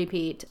rotation and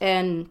repeat,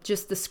 and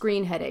just the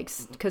screen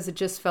headaches because it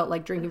just felt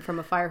like drinking from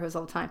a fire hose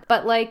all the time.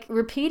 But like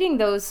repeating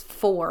those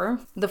four,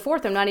 the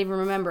fourth I'm not even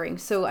remembering.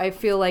 So I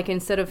feel like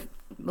instead of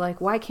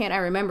like, why can't I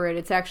remember it?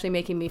 It's actually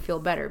making me feel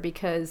better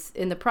because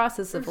in the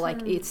process of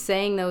like it's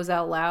saying those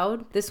out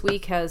loud, this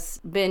week has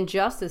been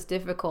just as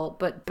difficult,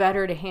 but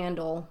better to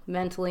handle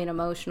mentally and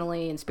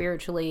emotionally and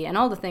spiritually and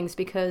all the things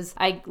because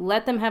I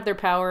let them have their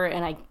power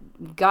and I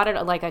got it,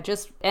 like I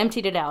just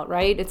emptied it out,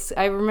 right?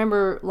 I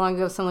remember long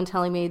ago someone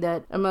telling me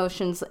that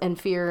emotions and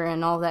fear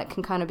and all that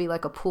can kind of be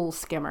like a pool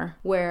skimmer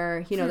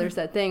where, you know, there's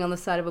that thing on the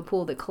side of a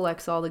pool that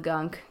collects all the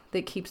gunk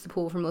that keeps the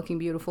pool from looking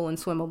beautiful and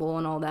swimmable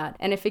and all that.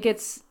 And if it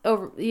gets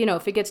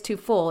if it gets too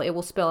full, it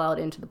will spill out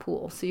into the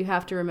pool. So you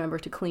have to remember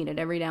to clean it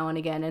every now and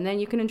again, and then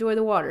you can enjoy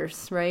the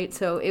waters, right?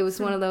 So it was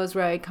one of those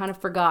where I kind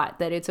of forgot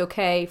that it's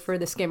okay for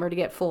the skimmer to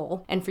get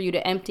full and for you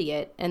to empty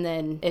it and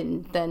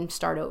then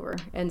start over.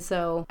 And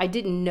so I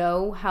didn't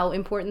know how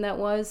important that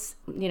was.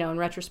 You know, in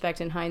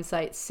retrospect, in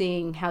hindsight,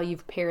 seeing how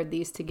you've paired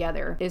these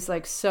together is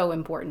like so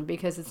important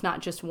because it's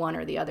not just one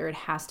or the other. It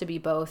has to be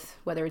both,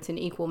 whether it's an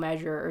equal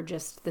measure or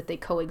just that they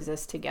coexist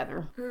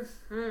together.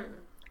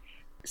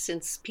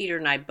 Since Peter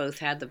and I both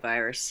had the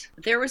virus,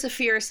 there was a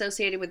fear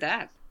associated with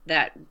that,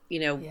 you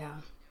know,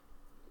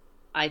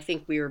 I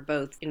think we were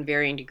both in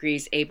varying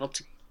degrees able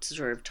to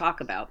sort of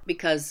talk about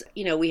because,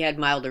 you know, we had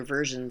milder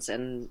versions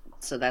and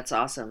so that's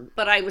awesome.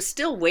 But I was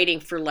still waiting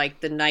for like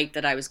the night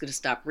that I was going to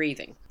stop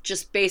breathing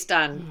just based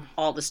on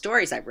all the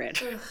stories I read,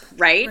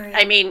 right?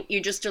 I mean,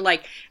 you just are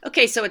like,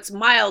 okay, so it's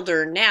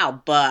milder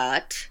now,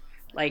 but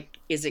like,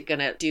 is it going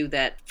to do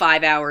that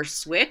 5-hour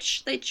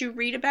switch that you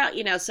read about?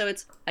 You know, so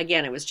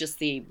it was just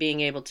the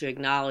being able to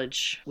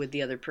acknowledge with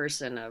the other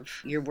person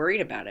of you're worried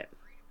about it.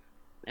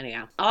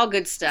 Anyhow, all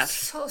good stuff.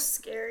 So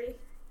scary.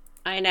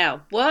 I know.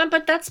 Well,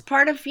 but that's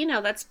part of,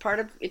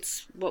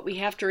 it's what we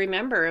have to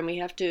remember and we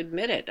have to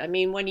admit it. I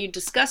mean, when you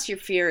discuss your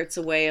fear, it's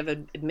a way of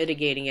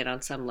mitigating it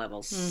on some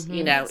levels.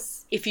 You know,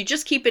 if you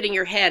just keep it in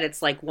your head,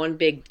 it's like one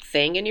big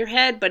thing in your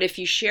head. But if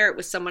you share it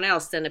with someone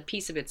else, then a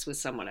piece of it's with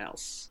someone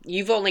else.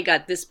 You've only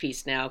got this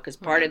piece now because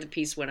part of the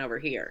piece went over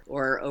here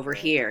or over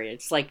here.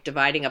 It's like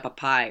dividing up a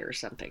pie or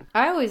something.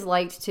 I always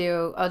liked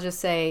to, I'll just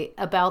say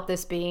about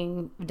this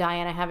being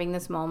Diana having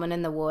this moment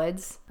in the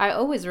woods. I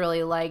always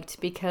really liked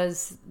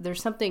because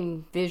there's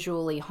something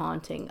visually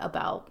haunting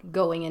about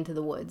going into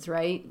the woods,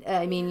 right?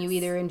 I mean, you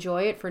either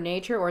enjoy it for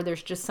nature or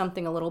there's just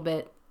something a little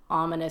bit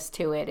ominous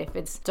to it. If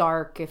it's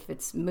dark, if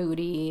it's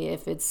moody,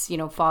 if it's, you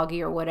know,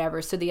 foggy or whatever.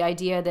 So the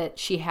idea that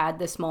she had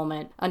this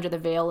moment under the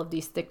veil of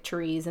these thick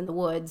trees in the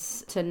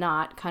woods to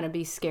not kind of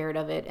be scared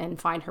of it and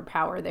find her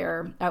power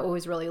there, I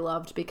always really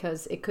loved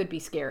because it could be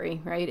scary,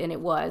 right? And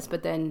it was,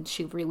 but then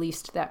she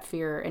released that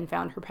fear and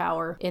found her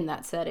power in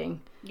that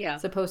setting. Yeah.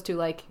 As opposed to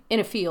like in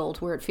a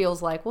field where it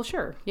feels like, well,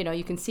 sure, you know,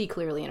 you can see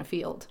clearly in a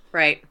field.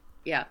 Right.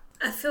 Yeah.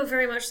 I feel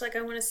very much like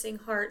I want to sing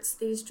Hearts,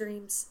 These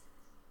Dreams.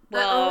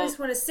 Well, I always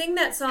want to sing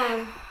that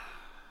song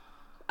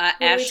when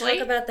Ashley? we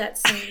talk about that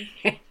scene.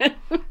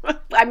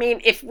 I mean,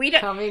 if we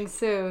don't... Coming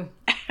soon.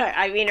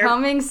 I mean,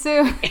 coming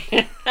soon.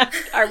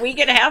 Are we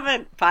going to have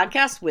a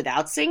podcast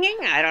without singing?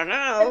 I don't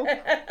know.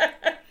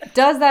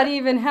 Does that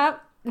even happen?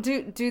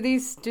 Do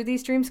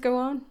these dreams go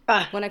on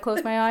when I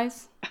close my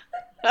eyes?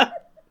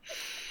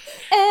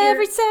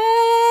 Every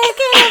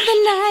second of the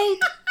night.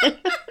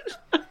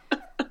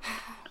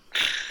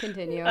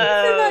 Continue. You're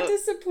not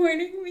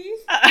disappointing me.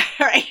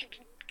 All right.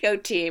 Go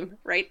team.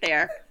 Right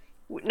there.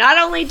 Not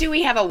only do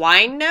we have a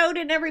wine note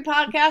in every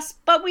podcast,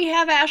 but we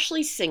have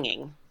Ashley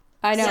singing.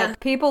 I know. Yeah.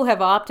 People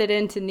have opted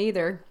into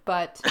neither,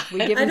 but we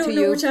give them to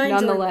you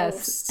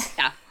nonetheless.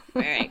 Yeah.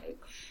 All right.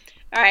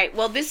 All right.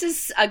 Well, this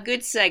is a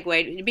good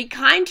segue. Be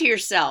kind to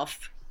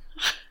yourself.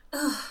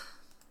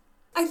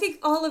 I think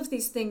all of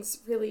these things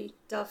really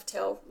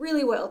dovetail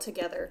really well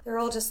together. They're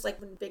all just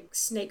like one big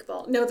snake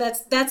ball. No,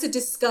 that's a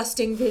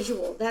disgusting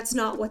visual. That's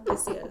not what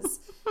this is.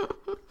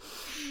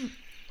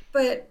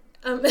 But,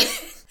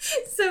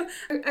 so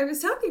I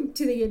was talking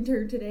to the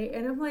intern today,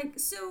 and I'm like,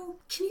 so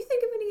can you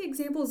think of any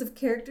examples of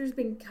characters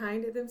being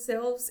kind to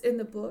themselves in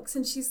the books?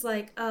 And she's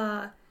like,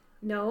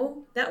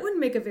 no, that wouldn't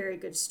make a very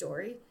good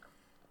story.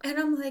 And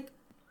I'm like,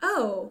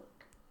 oh,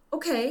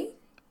 okay,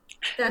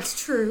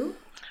 that's true.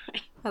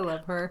 I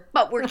love her.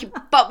 But we're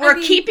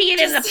keeping it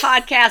in the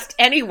podcast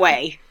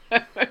anyway.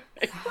 But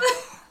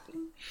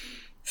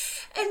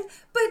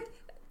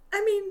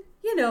I mean,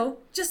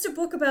 just a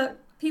book about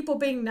people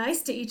being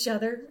nice to each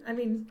other. I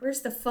mean,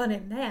 where's the fun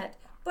in that?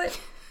 But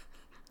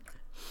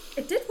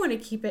I did want to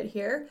keep it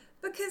here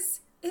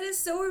because it is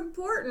so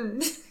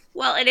important.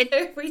 Well, and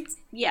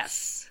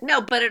yes. No,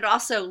 but it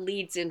also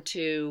leads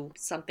into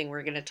something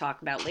we're going to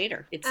talk about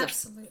later. It's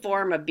Absolutely. A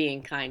form of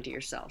being kind to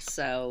yourself.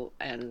 So,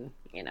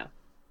 anyhow.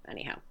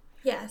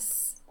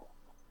 Yes,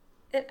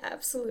 it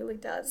absolutely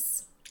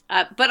does.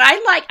 But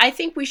I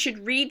think we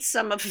should read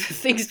some of the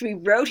things we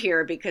wrote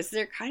here because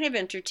they're kind of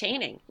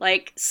entertaining.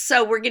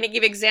 So we're going to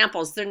give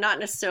examples. They're not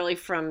necessarily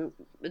from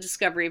The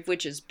Discovery of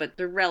Witches, but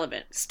they're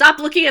relevant. Stop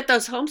looking at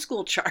those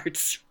homeschool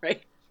charts,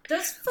 right?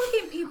 Those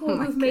fucking people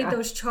who've made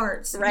those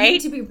charts right?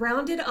 need to be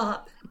rounded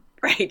up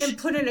right. and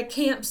put in a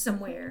camp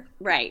somewhere.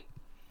 Right.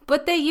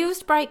 But they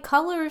used bright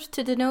colors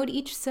to denote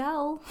each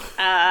cell.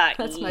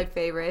 That's my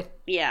favorite.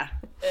 Yeah.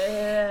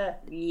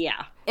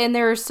 Yeah. And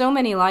there are so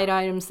many light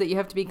items that you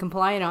have to be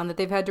compliant on that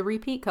they've had to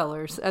repeat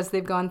colors as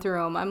they've gone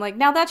through them. I'm like,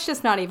 now that's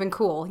just not even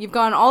cool. You've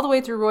gone all the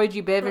way through Roy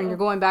G. Biv and you're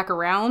going back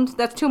around.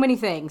 That's too many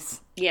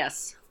things.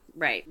 Yes.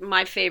 Right.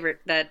 My favorite,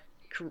 that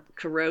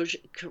coronal?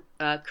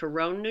 How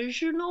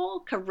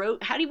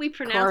do we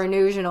pronounce it?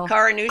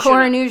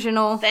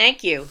 Coronusional.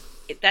 Thank you.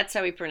 That's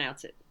how we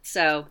pronounce it.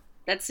 So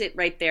that's it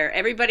right there.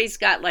 Everybody's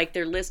got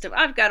their list of,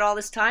 I've got all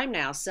this time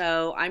now,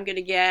 so I'm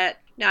going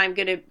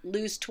to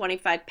lose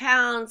 25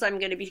 pounds. I'm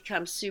going to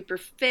become super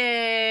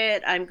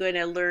fit. I'm going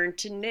to learn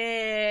to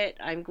knit.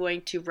 I'm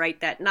going to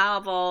write that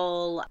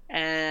novel.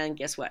 And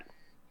guess what?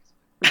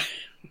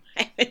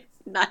 I'm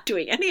not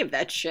doing any of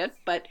that shit,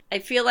 but I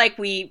feel like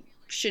we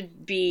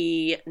should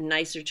be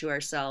nicer to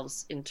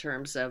ourselves in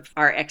terms of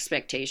our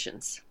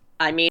expectations.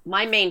 I mean,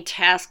 my main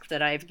task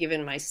that I've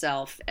given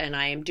myself, and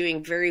I am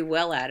doing very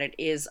well at it,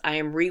 is I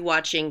am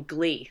rewatching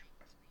Glee.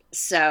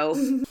 So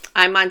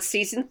I'm on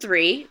season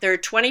 3. There are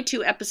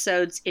 22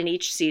 episodes in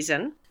each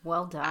season.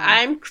 Well done.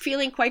 I'm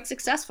feeling quite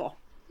successful.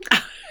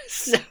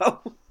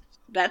 So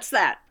that's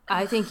that.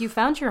 I think you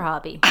found your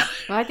hobby.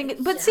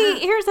 See,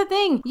 here's the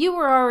thing. You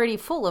were already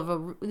full of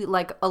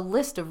a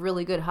list of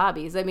really good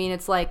hobbies. I mean,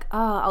 it's like,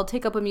 I'll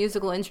take up a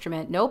musical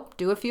instrument. Nope,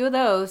 do a few of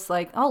those.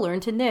 I'll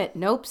learn to knit.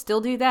 Nope, still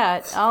do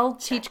that. I'll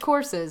teach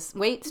courses.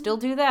 Wait, still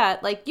do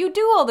that. You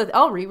do all the,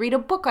 I'll reread a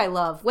book I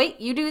love.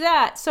 Wait, you do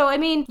that. So, I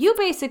mean, you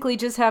basically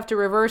just have to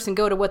reverse and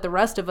go to what the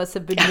rest of us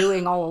have been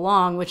doing all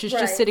along, which is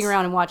just sitting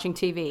around and watching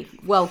TV.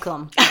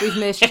 Welcome. We've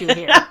missed you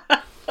here.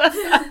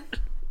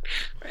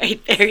 Right,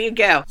 there you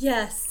go.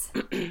 Yes.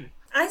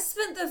 I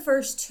spent the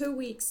first 2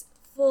 weeks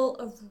full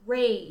of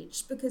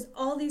rage because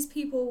all these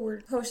people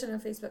were posting on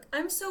Facebook,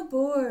 I'm so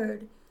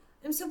bored.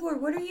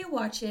 What are you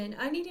watching?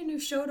 I need a new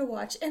show to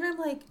watch. And I'm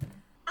like,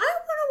 I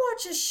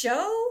want to watch a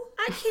show.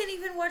 I can't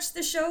even watch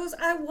the shows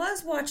I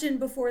was watching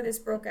before this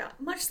broke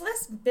out, much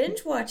less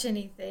binge watch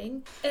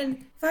anything.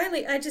 And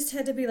finally, I just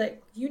had to be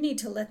like, you need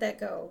to let that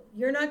go.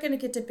 You're not going to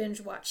get to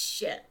binge watch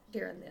shit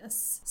during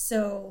this.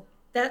 So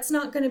that's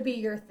not going to be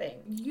your thing.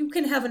 You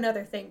can have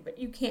another thing, but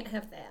you can't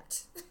have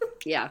that.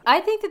 Yeah. I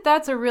think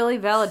that's a really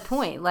valid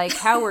point.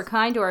 How we're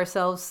kind to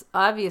ourselves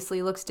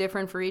obviously looks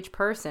different for each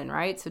person,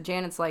 right? So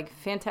Janet's like,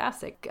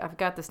 fantastic. I've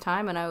got this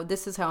time and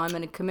this is how I'm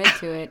going to commit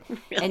to it. Really?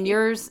 And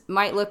yours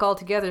might look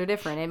altogether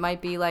different. It might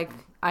be like,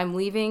 I'm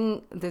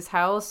leaving this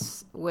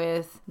house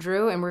with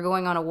Drew and we're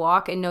going on a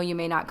walk, and no, you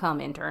may not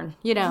come, intern.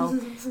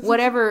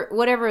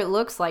 Whatever it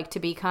looks like to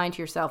be kind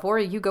to yourself, or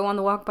you go on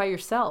the walk by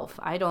yourself.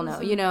 I don't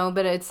know,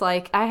 but it's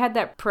like, I had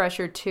that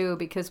pressure too,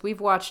 because we've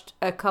watched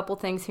a couple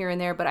things here and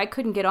there, but I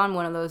couldn't get on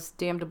one of those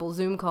damnable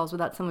Zoom calls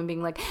without someone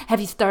being like, have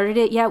you started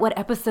it yet? What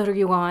episode are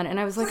you on? And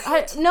I was like,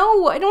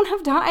 no, I don't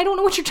have time. I don't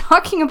know what you're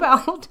talking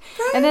about.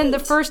 Right. And then the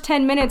first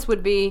 10 minutes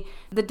would be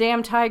the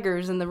damn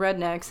tigers and the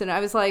rednecks. And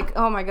I was like,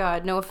 oh my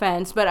God, no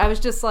offense, times, but I was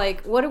just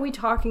like, what are we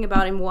talking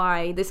about and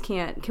why?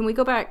 Can we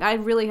go back? I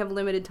really have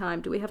limited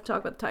time. Do we have to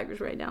talk about the Tigers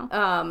right now?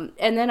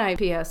 And then I,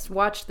 P.S.,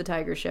 watched the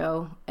Tiger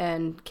Show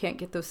and can't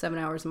get those 7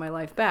 hours of my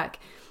life back.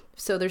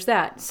 So there's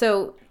that.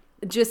 So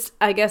just,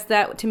 I guess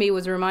that to me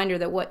was a reminder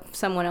that what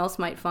someone else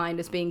might find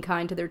as being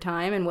kind to their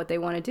time and what they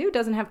want to do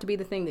doesn't have to be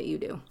the thing that you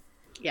do.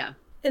 Yeah.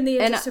 In the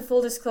interest of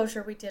full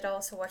disclosure, we did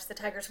also watch the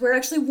Tigers. We're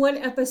actually one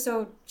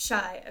episode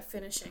shy of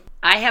finishing.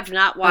 I have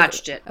not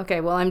watched it.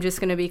 Okay, well, I'm just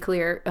going to be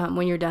clear.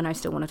 When you're done, I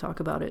still want to talk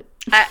about it.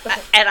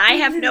 And I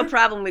have no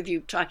problem with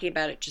you talking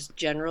about it just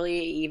generally,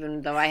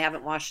 even though I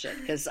haven't watched it,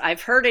 because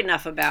I've heard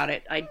enough about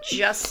it. I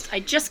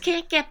just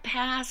can't get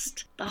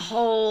past the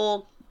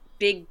whole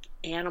big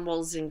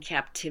animals in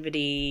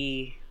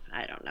captivity.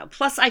 I don't know.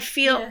 Plus, I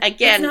feel,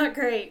 again... It's not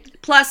great.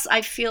 Plus,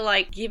 I feel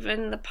like,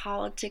 given the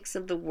politics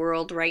of the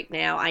world right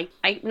now,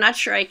 I'm not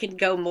sure I could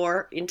go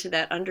more into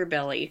that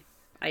underbelly.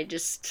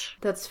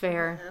 That's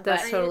fair. Yeah,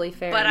 That's totally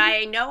fair. But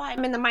I know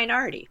I'm in the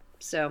minority.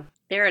 So,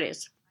 there it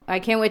is. I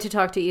can't wait to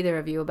talk to either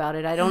of you about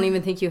it. I don't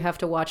even think you have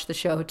to watch the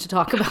show to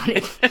talk about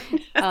it.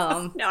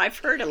 No, I've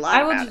heard a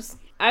lot about it.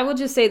 I will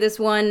just say this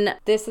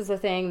is a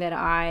thing that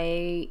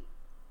I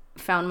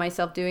found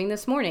myself doing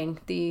this morning,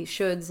 the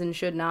shoulds and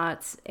should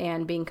nots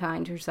and being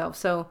kind to yourself.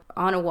 So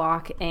on a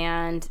walk,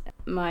 and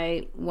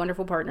my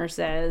wonderful partner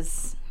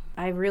says,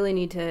 I really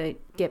need to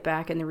get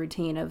back in the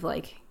routine of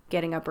like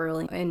getting up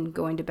early and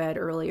going to bed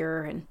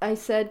earlier. And I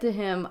said to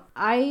him,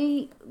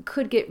 I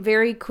could get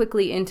very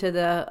quickly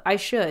into I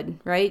should,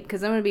 right?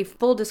 Because I'm going to be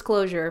full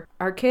disclosure.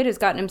 Our kid has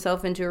gotten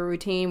himself into a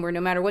routine where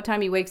no matter what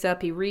time he wakes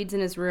up, he reads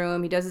in his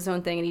room, he does his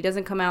own thing, and he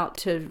doesn't come out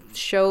to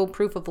show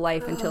proof of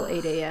life until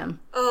 8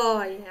 a.m.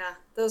 Oh, yeah.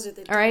 Those are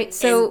the days. All right.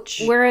 So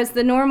whereas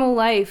the normal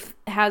life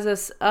has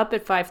us up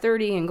at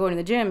 5:30 and going to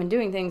the gym and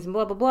doing things and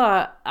blah, blah,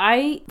 blah,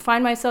 I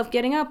find myself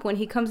getting up when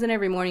he comes in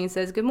every morning and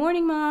says, good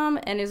morning, Mom,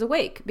 and is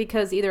awake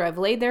because either I've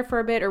laid there for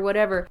a bit or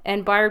whatever.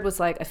 And Bayard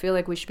was like, I feel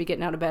like we should be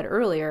getting out of bed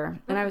earlier.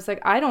 And I was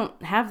like, I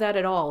don't have that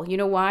at all. You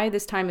know why?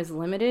 This time is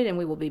limited and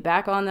we will be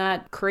back on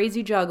that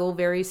crazy juggle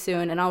very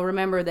soon. And I'll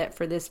remember that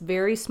for this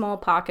very small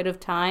pocket of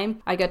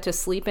time, I got to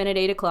sleep in at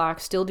 8 o'clock,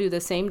 still do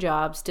the same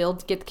job, still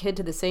get the kid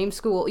to the same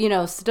school,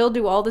 still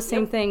do all the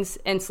same things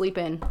and sleep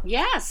in.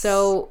 Yes.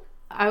 So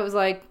I was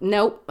like,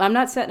 nope, I'm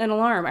not setting an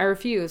alarm. I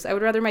refuse. I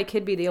would rather my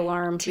kid be the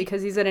alarm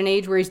because he's at an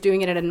age where he's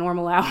doing it at a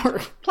normal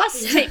hour.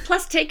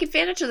 Plus take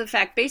advantage of the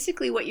fact,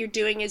 basically what you're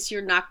doing is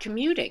you're not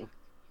commuting.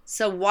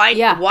 So why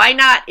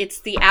not?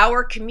 It's the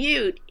hour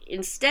commute.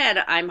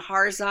 Instead, I'm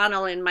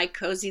horizontal in my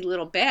cozy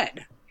little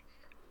bed.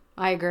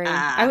 I agree.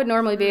 I would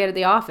normally be at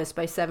the office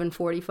by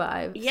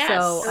 7:45. Yes.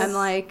 So I'm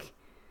like,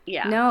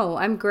 yeah. No,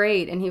 I'm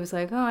great. And he was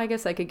like, oh, I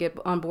guess I could get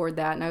on board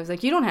that. And I was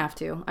like, you don't have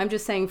to. I'm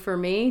just saying for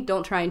me,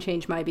 don't try and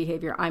change my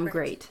behavior. I'm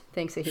great.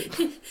 Thanks,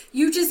 Ahid.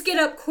 You just get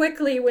up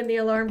quickly when the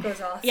alarm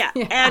goes off. Yeah.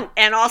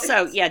 And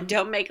also,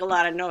 don't make a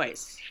lot of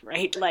noise,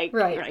 right? Like,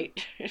 right.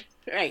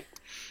 Right.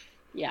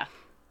 Yeah.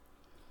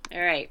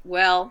 All right.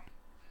 Well.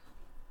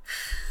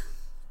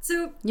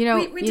 So, we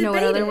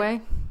another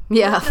way?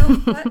 Yeah.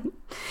 What?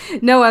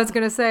 No, I was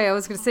going to say,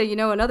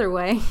 another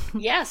way.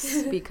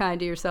 Yes. Be kind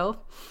to yourself.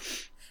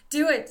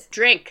 Do it.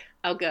 Drink.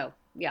 I'll go.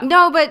 Yeah.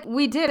 No, but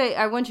we did.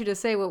 I want you to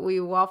say what we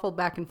waffled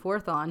back and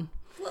forth on.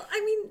 Well, I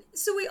mean,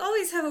 so we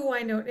always have a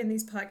wine note in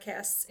these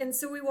podcasts. And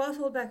so we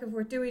waffled back and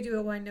forth. Do we do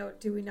a wine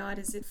note? Do we not?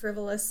 Is it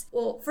frivolous?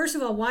 Well, first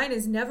of all, wine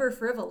is never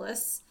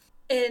frivolous.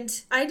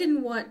 And I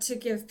didn't want to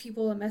give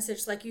people a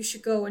message like you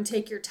should go and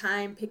take your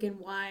time picking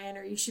wine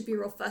or you should be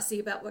real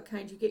fussy about what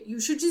kind you get. You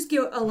should just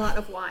get a lot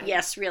of wine.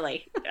 Yes,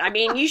 really. I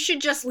mean, you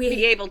should just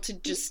be able to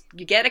just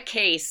get a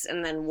case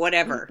and then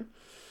whatever.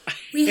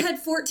 We had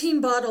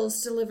 14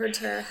 bottles delivered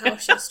to our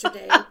house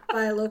yesterday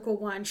by a local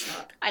wine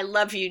shop. I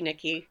love you,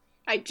 Nikki.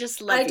 I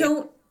just love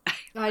you.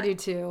 I do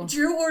too.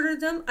 Drew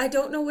ordered them. I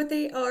don't know what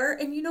they are.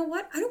 And you know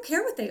what? I don't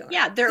care what they are.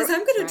 Yeah, because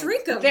I'm going to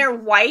drink them. They're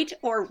white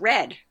or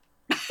red.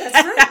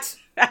 That's right.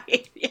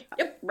 Right. Yeah,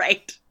 yep.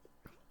 Right.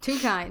 Two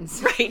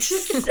kinds. Right.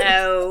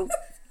 So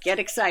get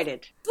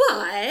excited.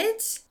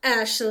 But,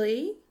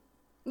 Ashley.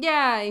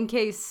 Yeah, in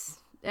case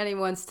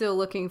anyone's still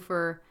looking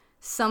for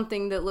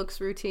something that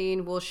looks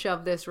routine, we'll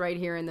shove this right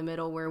here in the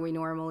middle where we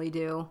normally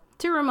do.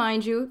 To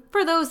remind you,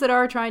 for those that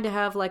are trying to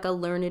have like a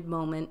learned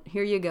moment,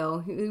 here you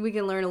go. We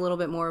can learn a little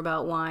bit more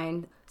about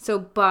wine. So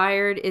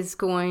Bayard is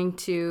going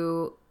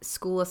to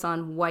school us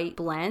on white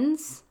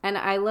blends. And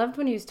I loved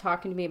when he was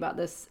talking to me about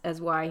this as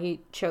why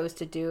he chose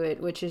to do it,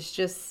 which is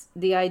just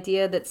the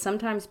idea that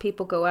sometimes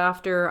people go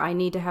after, I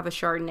need to have a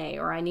Chardonnay,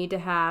 or I need to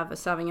have a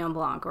Sauvignon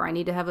Blanc, or I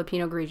need to have a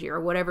Pinot Grigio, or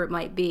whatever it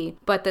might be.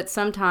 But that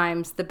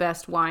sometimes the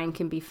best wine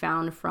can be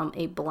found from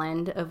a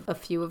blend of a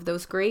few of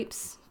those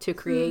grapes to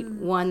create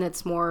one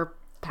that's more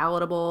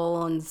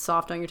palatable and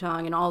soft on your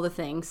tongue and all the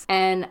things.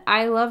 And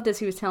I loved as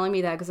he was telling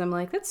me that because I'm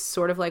like, that's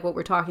sort of like what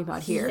we're talking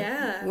about here.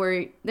 Yeah.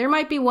 Where there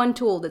might be one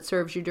tool that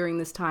serves you during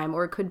this time,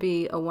 or it could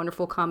be a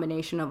wonderful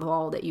combination of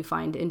all that you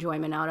find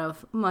enjoyment out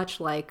of, much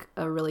like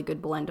a really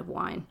good blend of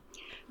wine.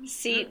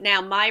 See,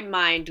 now my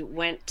mind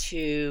went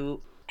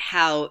to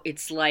how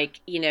it's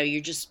like,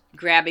 you're just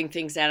grabbing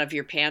things out of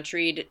your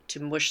pantry to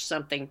mush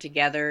something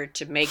together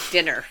to make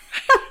dinner.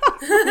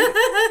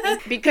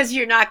 Because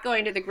you're not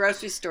going to the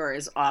grocery store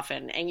as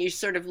often, and you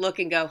sort of look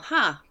and go,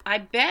 I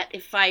bet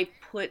if I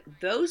put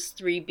those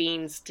 3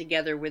 beans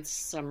together with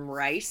some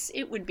rice,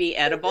 it would be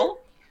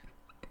edible.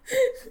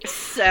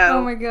 So,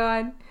 oh my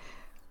God.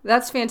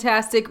 That's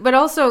fantastic. But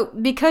also,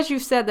 because you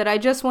said that, I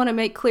just want to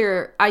make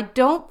clear, I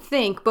don't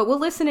think, but we'll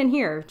listen in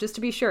here just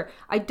to be sure.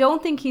 I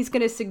don't think he's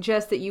going to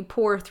suggest that you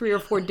pour 3 or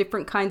 4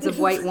 different kinds of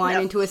white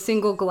wine into a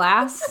single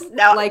glass.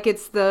 No. Like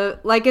it's the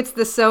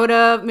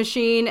soda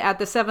machine at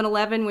the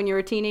 7-Eleven when you're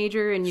a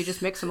teenager and you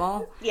just mix them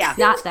all. Yeah.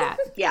 Not that.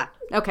 Yeah.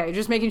 Okay,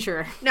 just making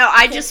sure. No,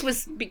 I just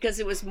was, because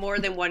it was more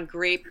than one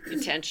grape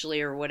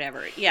potentially or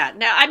whatever. Yeah.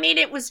 No, I mean,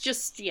 it was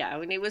just,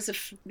 it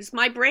was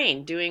my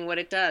brain doing what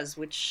it does,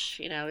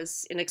 which,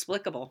 is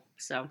inexplicable.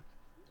 So.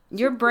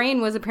 Your brain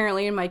was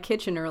apparently in my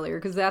kitchen earlier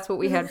because that's what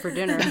we had for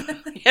dinner.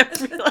 Yeah,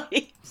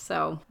 really.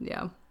 So,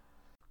 yeah.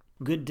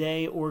 Good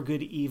day or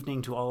good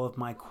evening to all of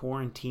my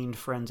quarantined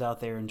friends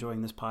out there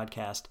enjoying this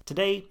podcast.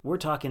 Today, we're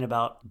talking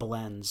about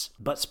blends,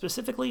 but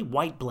specifically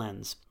white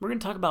blends. We're going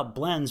to talk about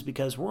blends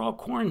because we're all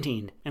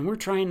quarantined and we're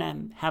trying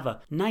to have a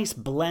nice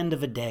blend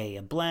of a day,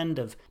 a blend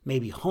of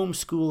maybe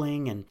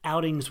homeschooling and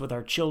outings with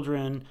our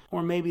children,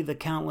 or maybe the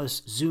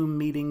countless Zoom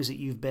meetings that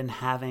you've been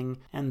having,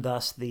 and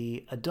thus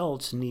the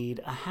adults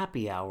need a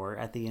happy hour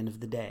at the end of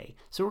the day.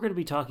 So we're going to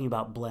be talking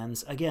about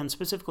blends, again,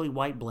 specifically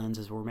white blends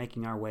as we're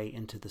making our way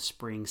into the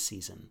spring season.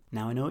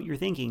 Now, I know what you're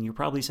thinking. You're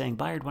probably saying,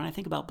 Bayard, when I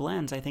think about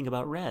blends, I think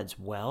about reds.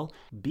 Well,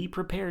 be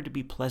prepared to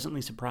be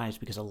pleasantly surprised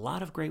because a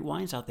lot of great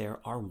wines out there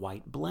are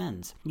white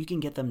blends. You can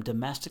get them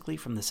domestically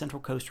from the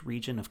Central Coast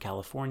region of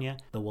California,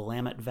 the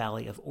Willamette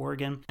Valley of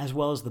Oregon, as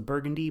well as the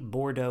Burgundy,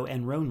 Bordeaux,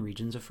 and Rhone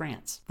regions of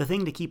France. The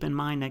thing to keep in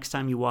mind next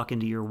time you walk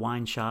into your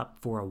wine shop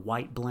for a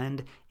white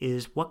blend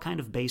is what kind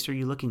of base are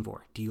you looking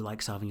for? Do you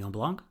like Sauvignon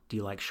Blanc? Do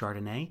you like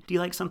Chardonnay? Do you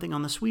like something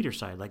on the sweeter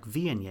side like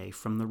Viognier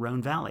from the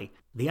Rhone Valley?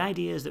 The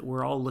idea is that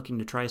we're all looking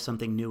to try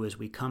something new as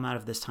we come out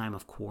of this time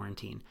of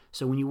quarantine.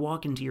 So when you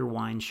walk into your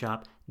wine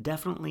shop,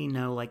 definitely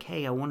know like,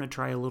 hey, I want to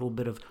try a little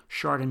bit of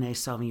Chardonnay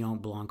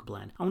Sauvignon Blanc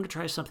blend. I want to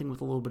try something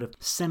with a little bit of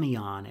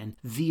Semillon and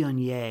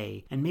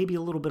Viognier and maybe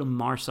a little bit of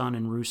Marsanne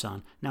and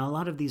Roussanne. Now, a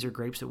lot of these are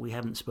grapes that we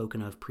haven't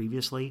spoken of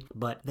previously,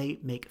 but they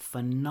make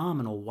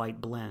phenomenal white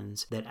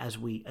blends that as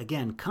we,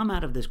 again, come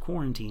out of this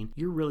quarantine,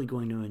 you're really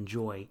going to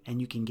enjoy and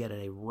you can get at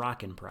a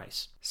rockin'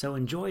 price. So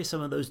enjoy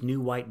some of those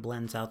new white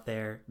blends out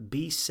there.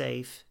 Be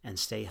safe and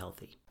stay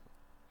healthy.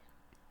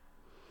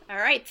 All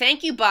right.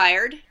 Thank you,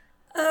 Bayard.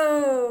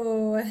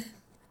 Oh, Bayard.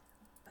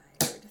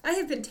 I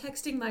have been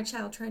texting my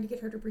child trying to get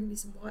her to bring me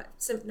some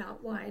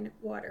not wine,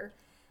 water,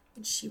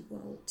 and she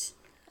won't.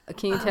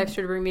 Can you text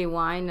her to bring me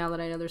wine now that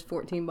I know there's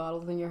 14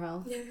 bottles in your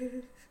house?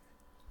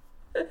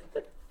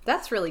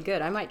 That's really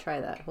good. I might try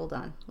that. Hold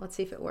on. Let's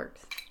see if it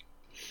works.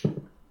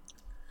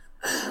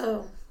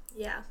 Oh,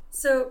 yeah.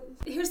 So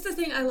here's the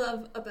thing I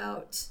love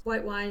about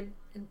white wine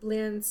and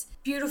blends.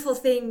 Beautiful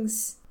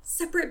things,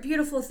 separate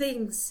beautiful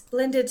things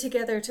blended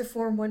together to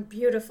form one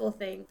beautiful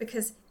thing,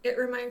 because it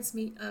reminds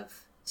me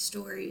of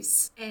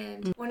stories.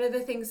 And one of the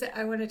things that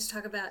I wanted to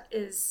talk about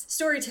is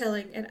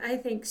storytelling. And I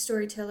think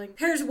storytelling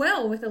pairs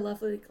well with a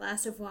lovely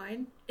glass of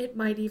wine. It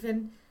might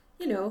even,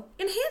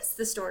 enhance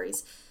the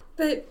stories.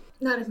 But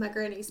not if my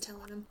granny's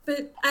telling them.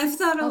 But I've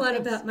thought a lot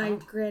about my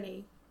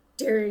granny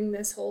during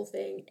this whole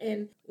thing.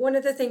 And one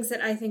of the things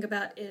that I think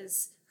about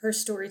is her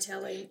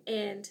storytelling.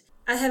 And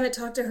I haven't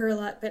talked to her a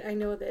lot, but I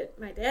know that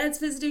my dad's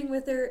visiting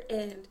with her,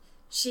 and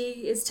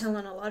she is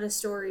telling a lot of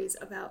stories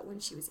about when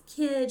she was a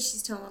kid.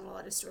 She's telling a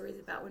lot of stories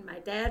about when my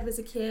dad was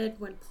a kid,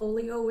 when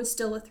polio was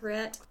still a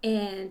threat.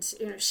 And,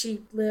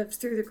 she lived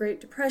through the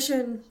Great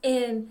Depression.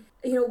 And,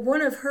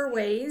 one of her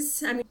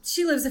ways,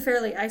 she lives a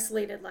fairly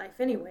isolated life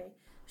anyway.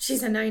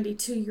 She's a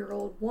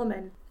 92-year-old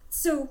woman.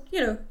 So,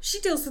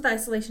 she deals with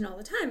isolation all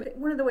the time.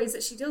 One of the ways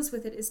that she deals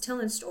with it is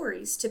telling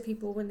stories to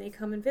people when they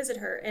come and visit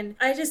her. And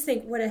I just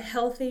think what a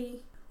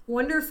healthy,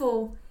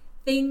 wonderful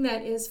thing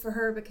that is for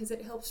her, because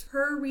it helps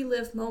her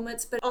relive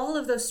moments. But all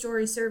of those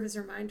stories serve as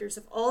reminders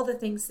of all the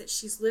things that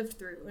she's lived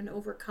through and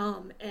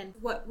overcome and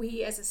what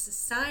we as a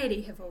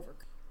society have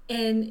overcome.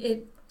 And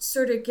it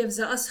sort of gives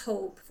us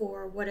hope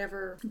for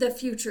whatever the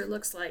future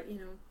looks like.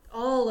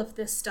 All of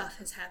this stuff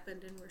has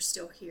happened and we're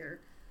still here.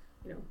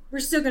 We're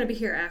still going to be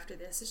here after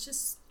this. It's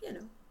just,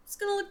 it's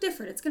going to look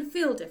different. It's going to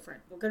feel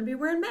different. We're going to be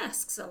wearing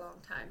masks a long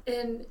time.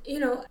 And,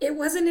 it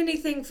wasn't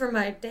anything for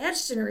my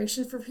dad's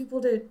generation for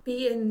people to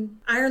be in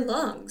iron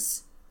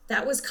lungs.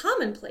 That was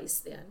commonplace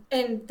then.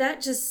 And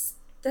that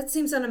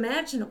seems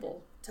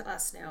unimaginable to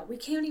us now. We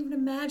can't even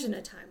imagine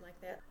a time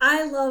like that.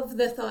 I love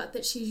the thought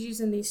that she's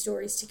using these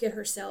stories to get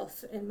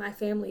herself and my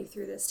family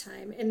through this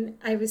time. And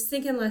I was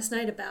thinking last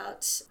night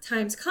about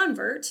Time's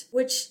Convert,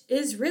 which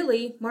is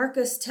really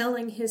Marcus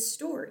telling his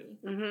story.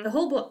 Mm-hmm. The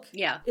whole book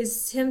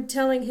is him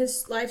telling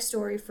his life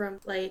story from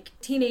like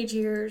teenage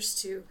years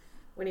to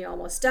when he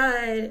almost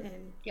died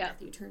and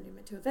Matthew turned him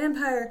into a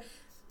vampire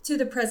to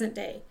the present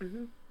day.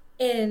 Mm-hmm.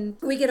 And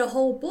we get a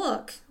whole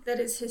book that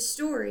is his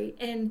story.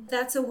 And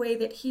that's a way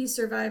that he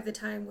survived the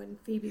time when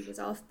Phoebe was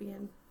off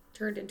being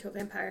turned into a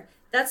vampire.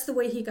 That's the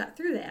way he got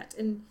through that.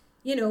 And,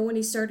 you know, when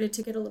he started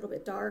to get a little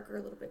bit dark or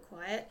a little bit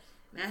quiet,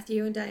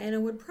 Matthew and Diana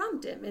would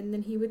prompt him. And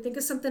then he would think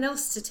of something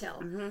else to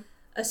tell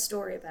a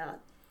story about.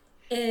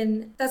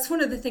 And that's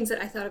one of the things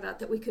that I thought about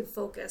that we could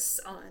focus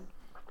on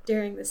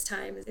during this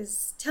time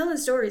is telling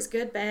stories,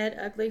 good, bad,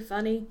 ugly,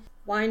 funny,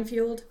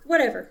 wine-fueled,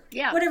 whatever.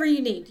 Yeah. Whatever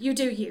you need. You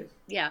do you.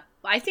 Yeah.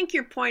 I think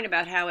your point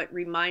about how it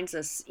reminds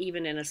us,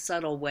 even in a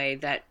subtle way,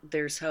 that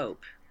there's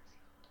hope,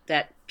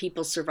 that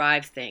people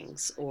survive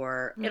things,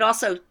 or it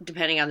also,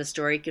 depending on the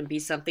story, can be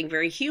something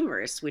very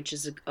humorous, which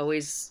is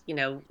always, you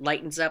know,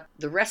 lightens up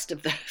the rest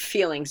of the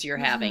feelings you're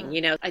having.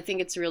 You know, I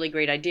think it's a really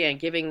great idea. And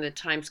giving the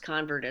Times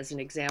Convert as an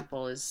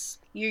example is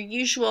your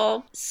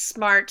usual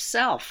smart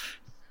self.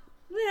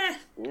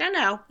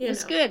 No,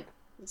 it's good.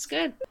 It's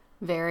good.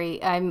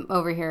 I'm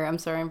over here. I'm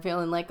sorry. I'm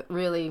feeling like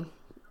really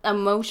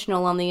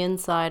emotional on the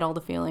inside, all the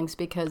feelings,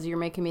 because you're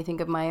making me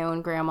think of my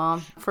own grandma.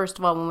 First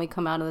of all, when we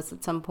come out of this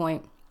at some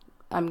point,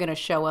 I'm going to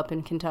show up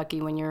in Kentucky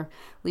when you're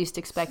least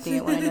expecting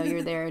it, when I know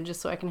you're there,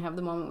 just so I can have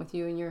the moment with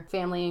you and your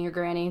family and your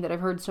granny that I've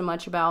heard so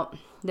much about,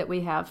 that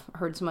we have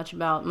heard so much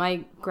about.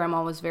 My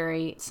grandma was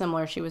very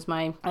similar. She was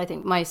I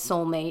think my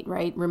soulmate,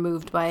 right?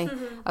 Removed by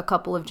a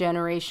couple of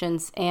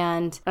generations.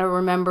 And I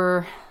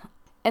remember,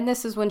 and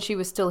this is when she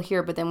was still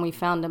here, but then we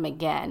found them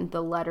again,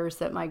 the letters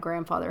that my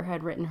grandfather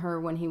had written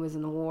her when he was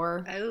in the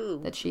war,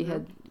 that she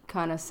had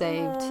kind of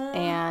saved.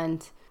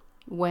 And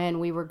when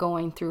we were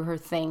going through her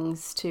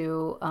things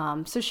to,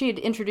 so she had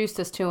introduced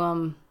us to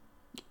him,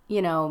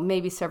 you know,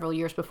 maybe several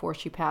years before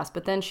she passed,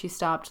 but then she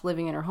stopped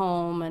living in her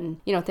home and,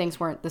 you know, things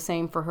weren't the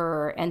same for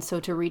her. And so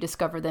to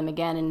rediscover them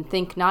again and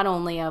think not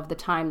only of the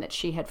time that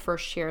she had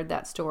first shared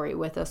that story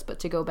with us, but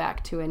to go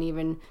back to an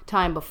even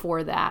time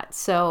before that.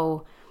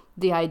 So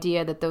the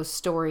idea that those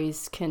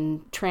stories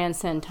can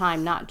transcend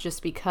time, not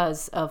just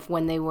because of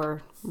when they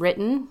were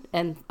written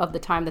and of the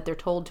time that they're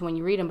told to when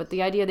you read them, but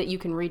the idea that you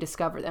can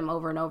rediscover them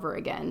over and over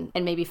again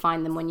and maybe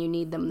find them when you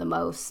need them the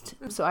most.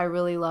 So I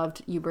really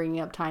loved you bringing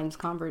up Times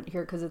Convert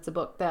here, because it's a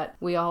book that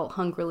we all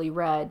hungrily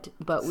read,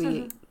 but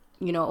we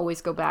you know,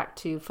 always go back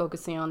to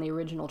focusing on the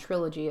original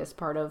trilogy as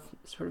part of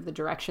sort of the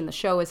direction the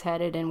show is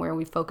headed and where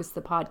we focus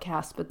the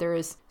podcast. But there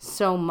is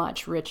so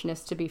much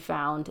richness to be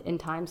found in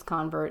Times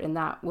Convert, and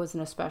that was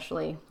an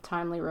especially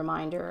timely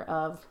reminder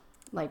of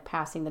like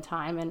passing the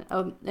time and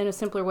in a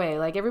simpler way.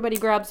 Like everybody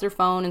grabs their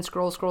phone and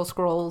scrolls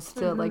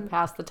to like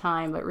pass the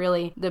time, but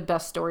really the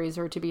best stories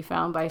are to be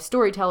found by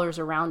storytellers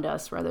around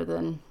us rather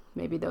than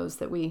maybe those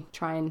that we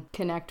try and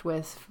connect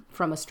with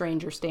from a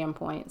stranger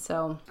standpoint.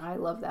 So I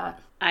love that.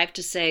 I have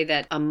to say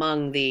that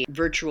among the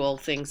virtual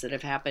things that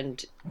have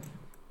happened,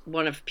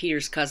 one of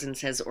Peter's cousins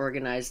has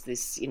organized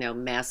this, you know,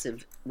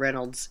 massive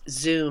Reynolds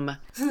Zoom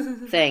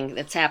thing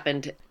that's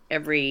happened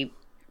every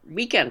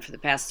weekend for the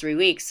past 3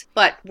 weeks.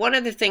 But one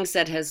of the things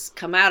that has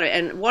come out,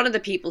 and one of the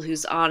people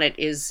who's on it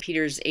is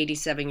Peter's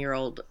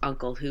 87-year-old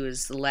uncle, who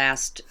is the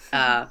last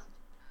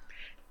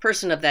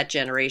person of that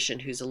generation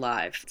who's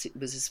alive. It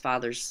was his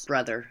father's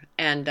brother.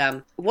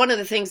 And one of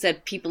the things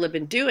that people have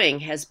been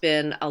doing has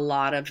been a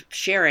lot of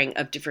sharing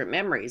of different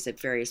memories at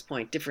various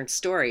points, different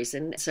stories.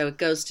 And so it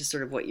goes to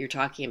sort of what you're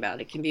talking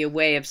about. It can be a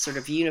way of sort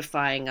of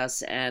unifying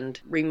us and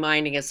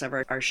reminding us of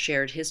our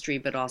shared history,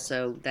 but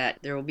also that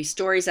there will be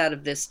stories out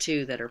of this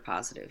too that are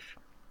positive.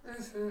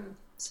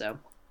 So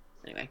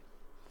anyway.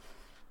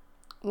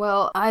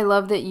 Well, I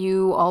love that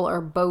you all are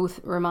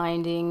both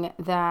reminding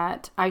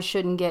that I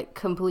shouldn't get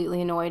completely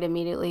annoyed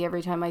immediately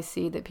every time I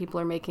see that people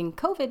are making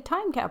COVID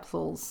time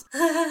capsules.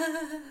 Really?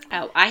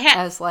 I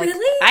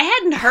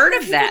hadn't heard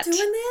of that. Doing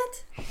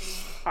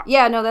that?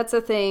 Yeah, no, that's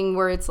a thing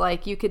where it's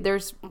like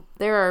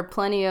there are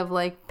plenty of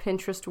like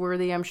Pinterest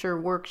worthy, I'm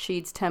sure,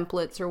 worksheets,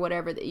 templates, or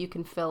whatever that you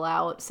can fill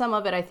out. Some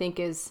of it I think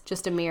is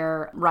just a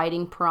mere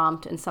writing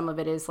prompt, and some of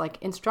it is like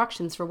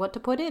instructions for what to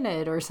put in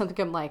it or something.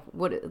 I'm like,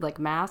 what, like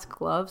mask,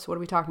 gloves? What are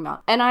we talking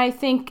about? And I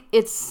think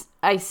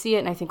I see it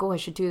and I think, oh, I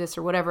should do this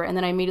or whatever. And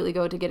then I immediately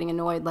go to getting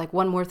annoyed, like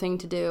one more thing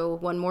to do,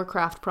 one more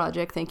craft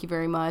project. Thank you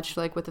very much.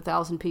 Like with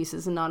 1,000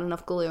 pieces and not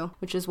enough glue,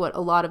 which is what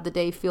a lot of the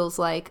day feels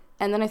like.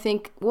 And then I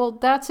think, well,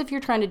 that's if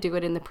you're trying to do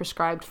it in the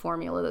prescribed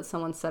formula that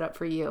someone set up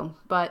for you.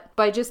 But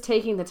by just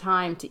taking the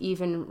time to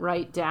even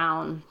write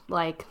down,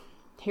 like,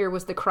 here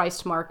was the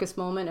Christ Marcus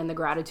moment and the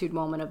gratitude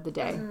moment of the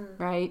day,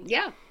 right?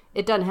 Yeah.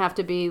 It doesn't have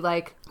to be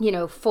like, you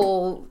know,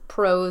 full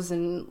prose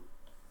and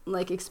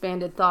like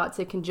expanded thoughts.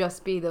 It can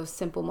just be those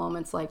simple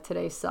moments like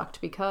today sucked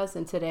because,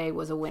 and today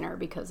was a winner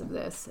because of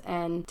this.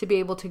 And to be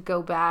able to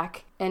go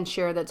back and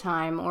share that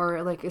time,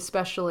 or like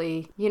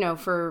especially, you know,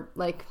 for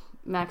like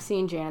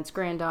Maxine, Janet's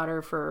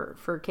granddaughter, for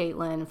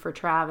Caitlin, for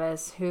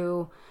Travis,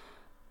 who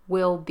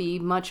will be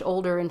much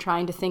older and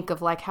trying to think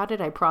of like, how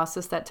did I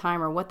process that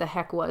time, or what the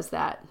heck was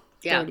that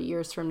 30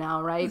 years from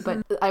now, right?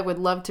 But I would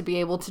love to be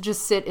able to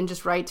just sit and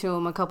just write to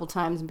him a couple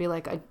times and be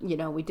like,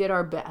 we did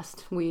our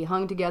best. We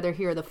hung together.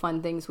 Here are the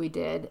fun things we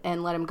did,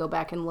 and let him go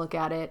back and look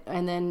at it.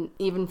 And then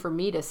even for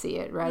me to see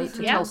it, right?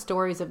 To tell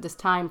stories of this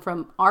time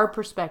from our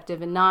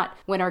perspective, and not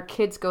when our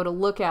kids go to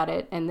look at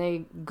it and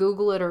they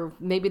Google it, or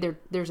maybe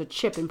there's a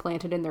chip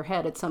implanted in their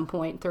head at some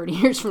point 30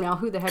 years from now,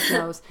 who the heck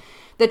knows,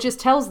 that just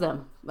tells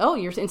them, oh,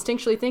 you're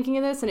instinctually thinking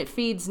of this, and it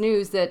feeds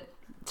news that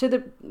to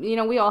the,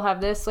 we all have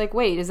this, like,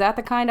 wait, is that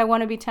the kind I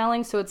want to be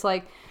telling? So it's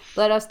like,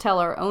 let us tell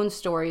our own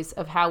stories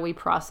of how we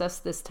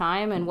processed this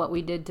time and what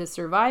we did to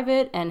survive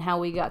it and how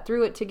we got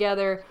through it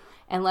together,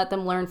 and let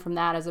them learn from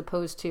that, as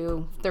opposed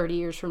to 30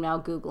 years from now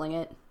Googling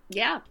it.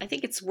 Yeah, I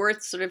think it's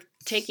worth sort of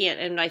taking it,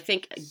 and I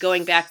think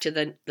going back to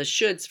the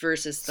shoulds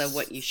versus the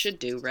what you should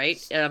do,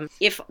 right?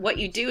 If what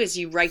you do is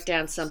you write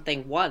down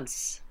something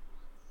once,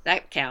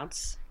 that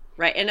counts.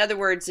 Right. In other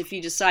words, if you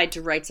decide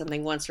to write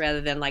something once rather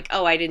than like,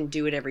 oh, I didn't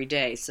do it every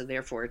day, so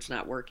therefore it's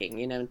not working,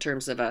 in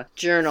terms of a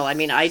journal. I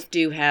mean, I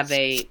do have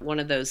one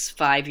of those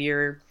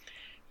 5-year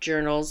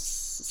journals,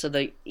 so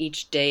that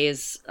each day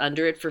is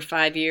under it for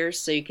 5 years,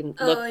 so you can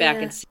look back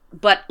and see.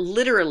 But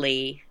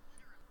literally,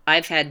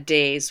 I've had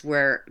days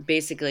where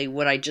basically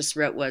what I just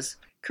wrote was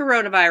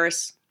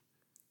coronavirus.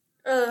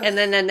 And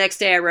then the next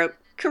day I wrote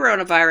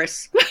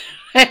coronavirus.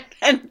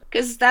 And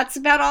because that's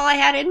about all I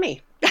had in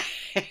me.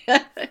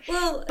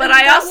 Well, but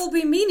that will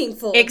be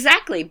meaningful.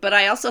 Exactly. But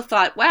I also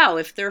thought, wow,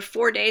 if there are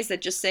 4 days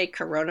that just say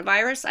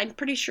coronavirus, I'm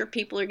pretty sure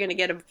people are going to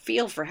get a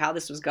feel for how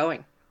this was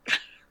going.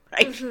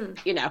 Right?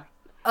 Mm-hmm.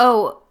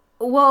 Oh,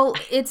 well,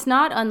 it's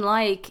not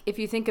unlike, if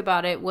you think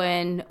about it,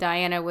 when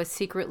Diana was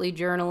secretly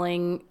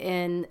journaling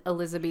in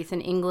Elizabethan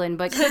England,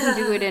 but couldn't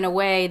do it in a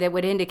way that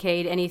would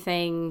indicate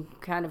anything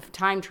kind of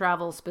time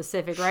travel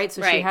specific, right?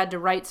 So she had to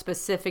write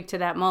specific to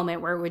that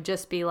moment, where it would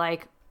just be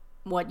like,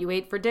 what you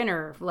ate for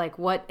dinner, like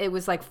what it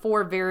was, like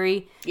 4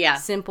 very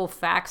simple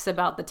facts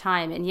about the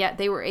time, and yet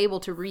they were able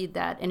to read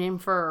that and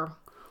infer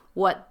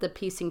what the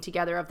piecing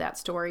together of that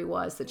story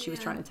was that she was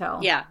trying to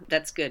tell. Yeah,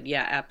 that's good.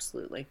 Yeah,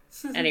 absolutely.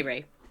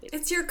 Anyway,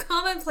 it's your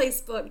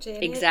commonplace book,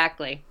 Janet.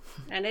 Exactly,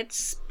 and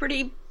it's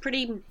pretty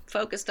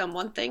focused on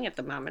one thing at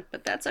the moment,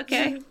 but that's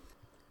okay.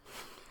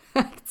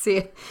 I can see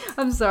it.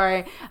 I'm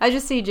sorry. I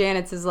just see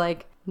Janet's is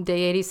like,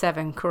 Day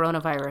 87,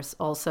 coronavirus,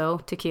 also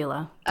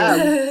tequila.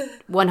 Day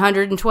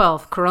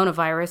 112,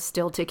 coronavirus,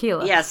 still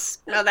tequila. Yes.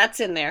 No, that's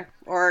in there.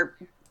 Or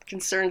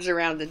concerns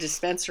around the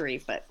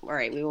dispensary, but all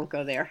right, we won't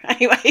go there.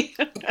 Anyway.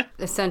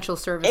 Essential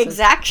services.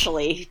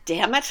 Exactly.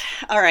 Damn it.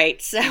 All right,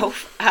 so.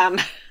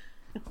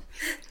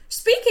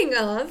 Speaking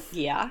of.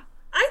 Yeah.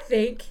 I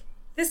think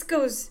this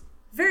goes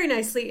very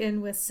nicely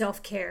in with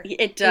self-care.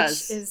 It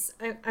does. Which is,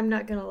 I'm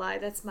not going to lie,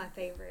 that's my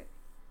favorite.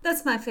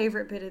 That's my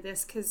favorite bit of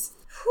this, because,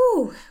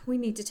 we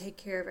need to take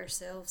care of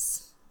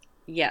ourselves.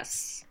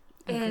 Yes.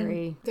 And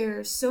agree. there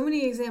are so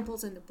many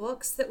examples in the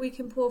books that we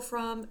can pull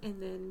from,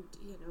 and then,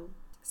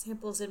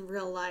 examples in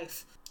real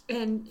life.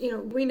 And,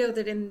 we know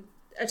that in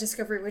A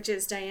Discovery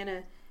Witches,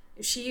 Diana,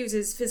 she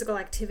uses physical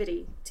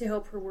activity to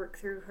help her work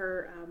through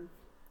her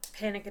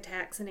panic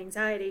attacks and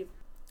anxiety.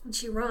 And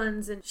she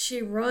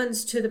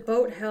runs to the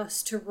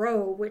boathouse to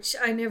row, which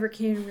I never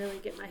can really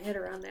get my head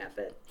around that,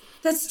 but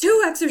that's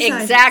 2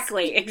 exercises.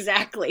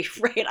 Exactly.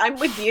 Right. I'm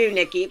with you,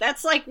 Nikki.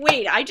 That's like,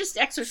 wait, I just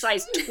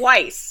exercised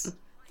twice.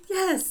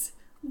 Yes.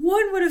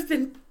 1 would have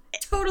been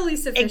totally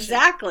sufficient.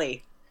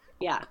 Exactly.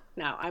 Yeah.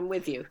 No, I'm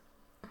with you.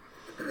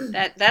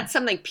 That's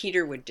something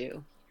Peter would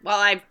do. Well,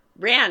 I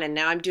ran and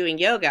now I'm doing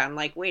yoga. I'm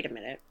like, wait a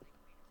minute.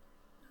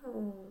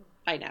 Oh.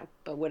 I know,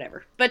 but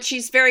whatever. But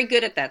she's very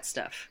good at that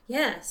stuff.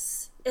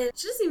 Yes. And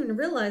she doesn't even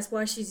realize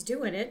why she's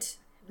doing it,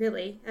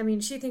 really. I mean,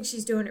 she thinks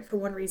she's doing it for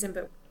one reason,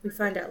 but we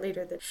find out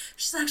later that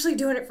she's actually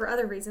doing it for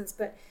other reasons.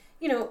 But,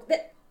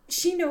 that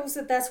she knows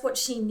that that's what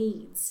she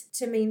needs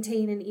to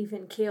maintain an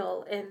even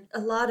keel. And a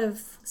lot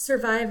of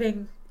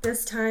surviving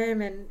this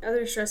time and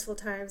other stressful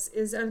times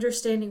is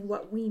understanding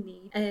what we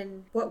need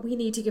and what we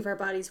need to give our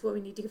bodies, what we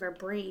need to give our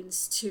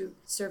brains to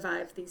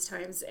survive these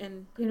times.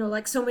 And,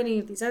 like so many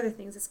of these other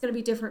things, it's going to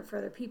be different for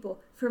other people.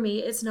 For me,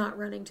 it's not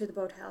running to the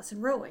boathouse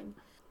and rowing.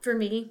 For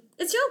me,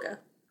 it's yoga.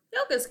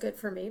 Yoga's good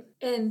for me.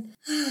 And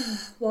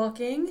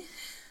walking,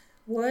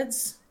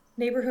 woods,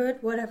 neighborhood,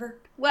 whatever.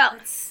 Well,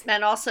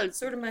 and also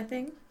sort of my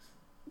thing.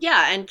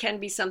 Yeah, and can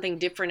be something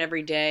different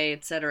every day,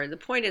 etc. The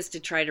point is to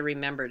try to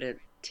remember to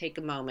take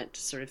a moment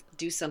to sort of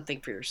do something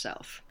for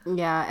yourself.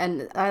 Yeah,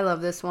 and I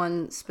love this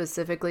one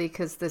specifically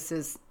because this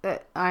is,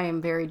 I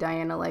am very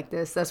Diana like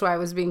this. That's why I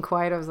was being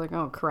quiet. I was like,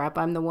 oh crap,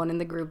 I'm the one in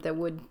the group that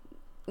would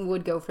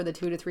go for the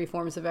 2 to 3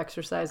 forms of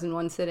exercise in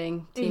one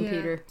sitting, Team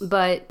Peter.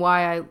 But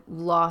why I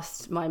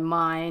lost my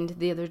mind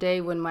the other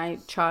day when my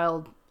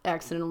child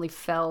accidentally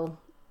fell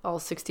all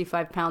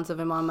 65 pounds of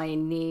him on my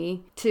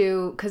knee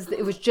because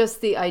it was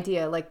just the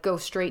idea, like, go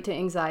straight to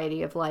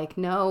anxiety of like,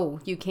 no,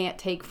 you can't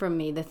take from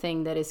me the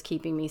thing that is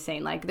keeping me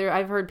sane. Like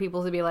I've heard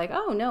people to be like,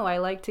 oh no, I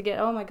like to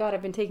oh my God,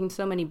 I've been taking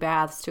so many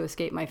baths to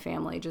escape my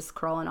family, just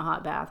crawl in a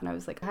hot bath. And I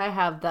was like, I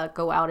have that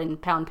go out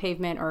and pound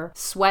pavement or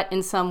sweat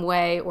in some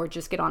way or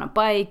just get on a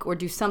bike or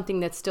do something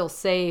that's still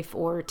safe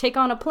or take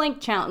on a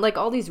plank challenge, like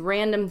all these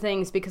random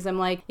things, because I'm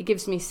like, it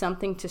gives me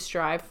something to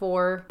strive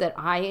for that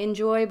I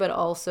enjoy, but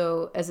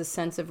also as a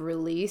sense of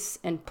release.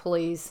 And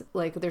please,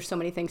 like, there's so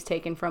many things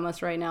taken from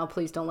us right now,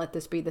 please don't let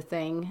this be the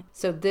thing.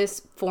 So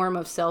this form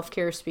of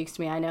self-care speaks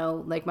to me. I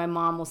know, like, my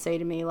mom will say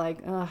to me, like,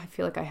 oh, I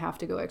feel like I have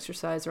to go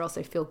exercise or else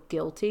I feel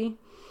guilty.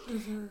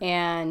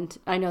 And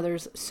I know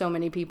there's so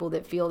many people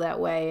that feel that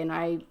way, and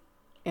I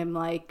am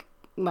like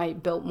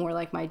built more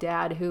like my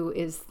dad, who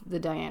is the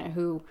Diana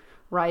who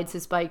rides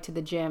his bike to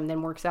the gym,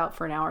 then works out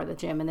for an hour at the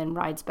gym, and then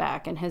rides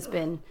back, and has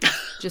been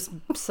just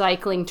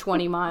cycling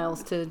 20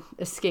 miles to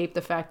escape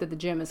the fact that the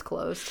gym is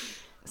closed.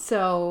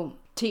 So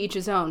to each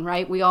his own,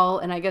 right? We all,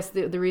 and I guess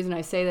the reason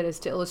I say that is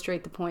to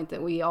illustrate the point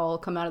that we all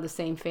come out of the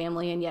same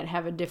family and yet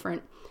have a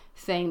different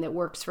thing that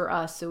works for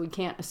us. So we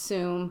can't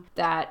assume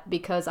that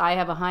because I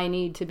have a high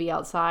need to be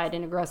outside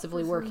and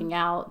aggressively working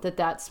out, that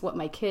that's what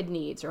my kid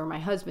needs or my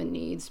husband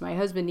needs. My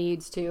husband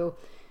needs to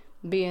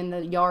be in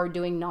the yard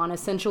doing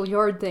non-essential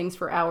yard things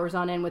for hours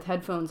on end with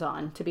headphones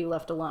on to be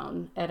left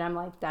alone. And I'm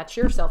like, that's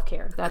your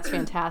self-care. That's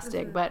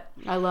fantastic. But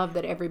I love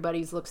that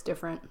everybody's looks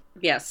different.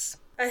 Yes.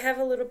 I have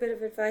a little bit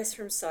of advice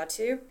from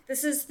Sawtoo.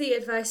 This is the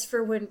advice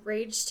for when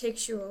rage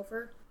takes you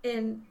over.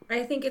 And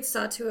I think it's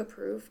Sawtoo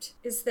approved,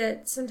 is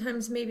that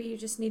sometimes maybe you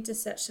just need to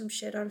set some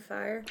shit on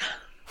fire.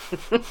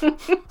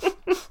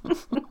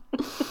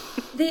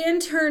 The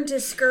intern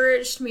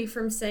discouraged me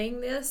from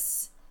saying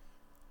this,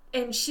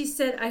 and she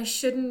said I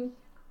shouldn't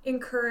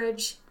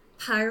encourage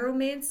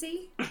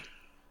pyromancy.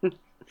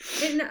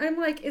 And I'm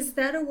like, is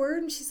that a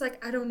word? And she's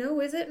like, I don't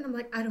know, is it? And I'm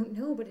like, I don't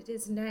know, but it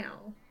is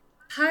now.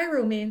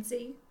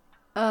 Pyromancy.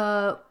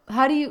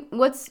 How do you,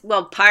 what's...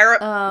 Well, like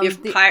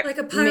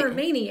a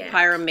pyromaniac.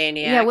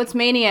 Pyromaniac. Yeah, what's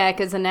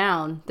maniac is a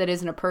noun that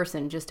isn't a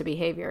person, just a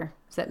behavior.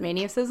 Is that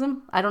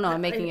maniacism? I don't know,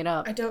 I'm making it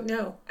up. I don't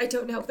know.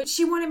 But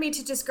she wanted me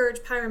to discourage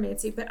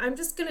pyromancy, but I'm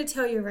just going to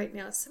tell you right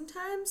now,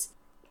 sometimes...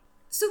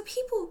 So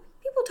people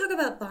talk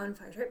about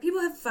bonfires, right? People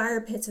have fire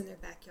pits in their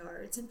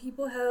backyards, and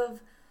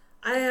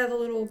I have a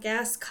little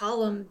gas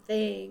column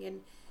thing,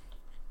 and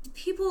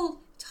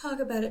people talk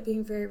about it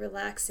being very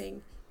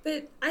relaxing.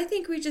 But I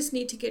think we just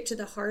need to get to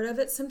the heart of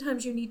it.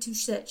 Sometimes you need to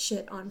set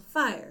shit on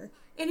fire.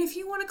 And if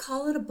you want to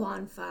call it a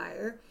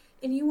bonfire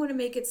and you want to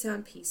make it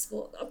sound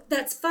peaceful,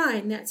 that's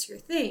fine. That's your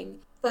thing.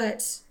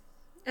 But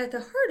at the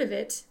heart of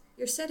it,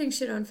 you're setting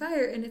shit on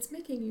fire and it's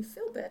making you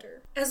feel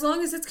better. As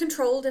long as it's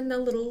controlled in the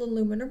little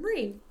aluminum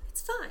ring,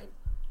 it's fine.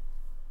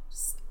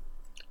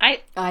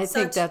 I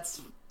think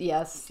that's...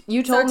 Yes.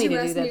 You told me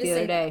to do that the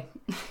other day.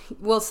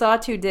 Well,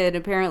 Sawtoo did.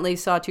 Apparently,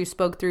 Sawtoo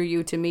spoke through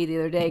you to me the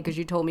other day because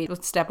you told me to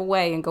step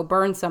away and go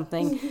burn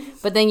something.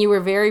 But then you were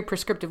very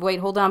prescriptive. Wait,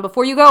 hold on.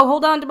 Before you go,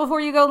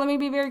 let me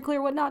be very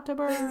clear what not to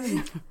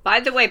burn. By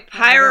the way,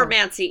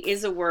 pyromancy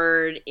is a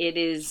word.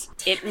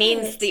 It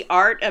means the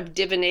art of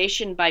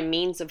divination by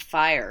means of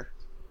fire.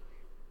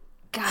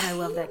 God, I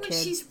love that kid.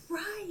 She's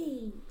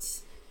right.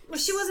 Well,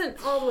 she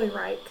wasn't all the way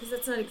right because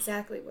that's not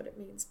exactly what it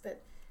means,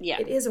 but... Yeah.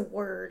 It is a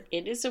word.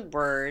 It is a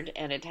word,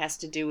 and it has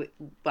to do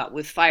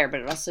with fire,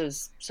 but it also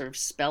is sort of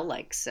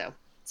spell-like, so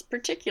it's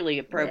particularly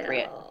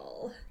appropriate.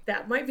 Well,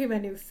 that might be my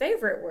new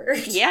favorite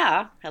word.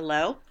 Yeah,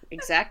 hello,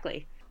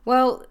 exactly.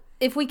 Well,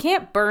 if we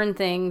can't burn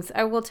things,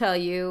 I will tell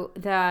you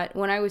that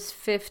when I was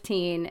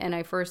 15 and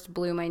I first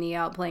blew my knee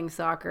out playing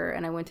soccer,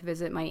 and I went to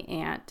visit my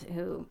aunt,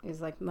 who is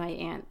like my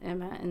Aunt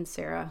Emma and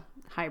Sarah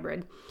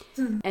hybrid.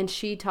 And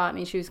she taught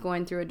me, she was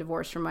going through a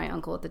divorce from my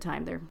uncle at the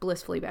time. They're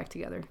blissfully back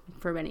together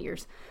for many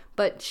years.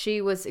 But she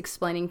was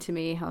explaining to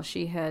me how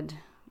she had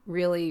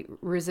really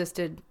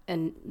resisted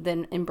and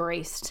then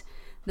embraced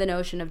the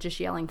notion of just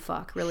yelling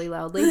fuck really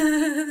loudly.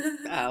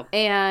 Oh.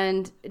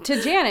 And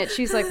to Janet,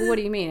 she's like, well, what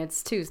do you mean?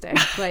 It's Tuesday.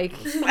 Like,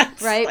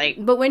 right?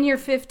 But when you're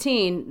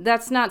 15,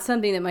 that's not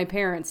something that my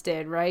parents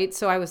did, right?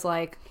 So I was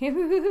like,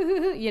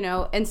 you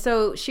know, and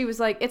so she was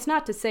like, it's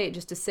not to say it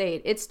just to say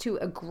it. It's to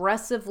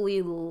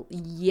aggressively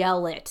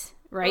yell it,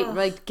 right? Ugh.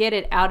 Like, get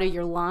it out of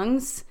your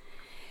lungs.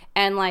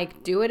 And,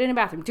 like, do it in a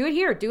bathroom. Do it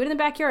here. Do it in the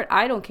backyard.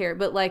 I don't care.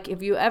 But, like,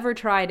 if you ever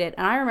tried it,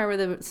 and I remember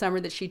the summer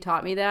that she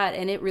taught me that,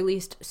 and it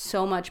released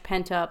so much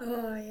pent-up,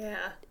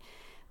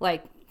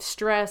 like,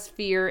 stress,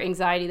 fear,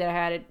 anxiety that I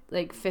had at,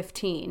 like,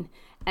 15.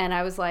 And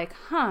I was like,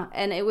 huh.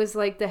 And it was,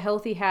 like, the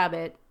healthy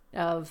habit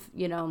of,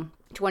 you know,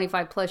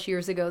 25 plus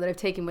years ago that I've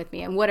taken with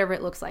me, and whatever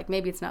it looks like.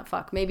 Maybe it's not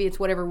fuck. Maybe it's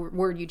whatever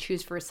word you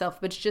choose for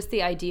yourself. But it's just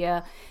the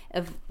idea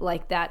of,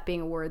 like, that being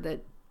a word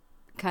that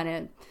kind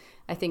of...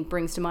 I think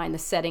brings to mind the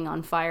setting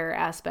on fire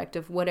aspect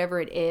of whatever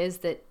it is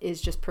that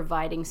is just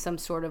providing some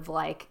sort of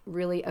like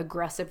really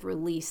aggressive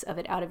release of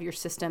it out of your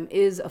system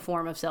is a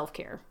form of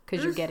self-care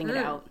because you're getting it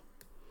out.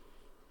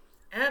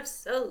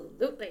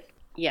 Absolutely.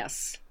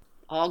 Yes.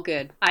 All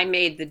good. I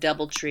made the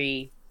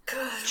DoubleTree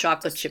God,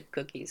 chocolate chip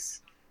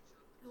cookies.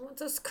 I want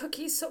those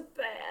cookies so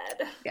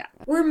bad. Yeah.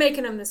 We're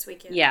making them this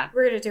weekend. Yeah.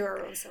 We're going to do our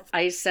own stuff.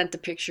 I sent the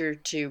picture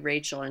to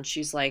Rachel, and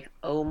she's like,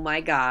 oh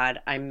my God,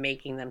 I'm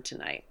making them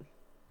tonight.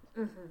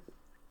 Mm-hmm.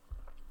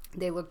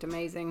 They looked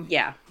amazing.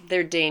 Yeah,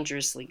 they're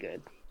dangerously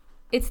good.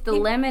 It's the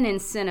lemon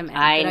and cinnamon that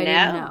I didn't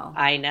know.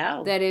 I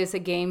know. That is a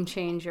game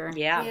changer.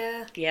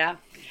 Yeah.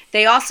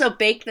 They also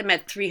bake them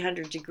at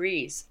 300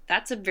 degrees.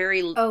 That's a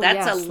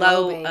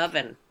low bake.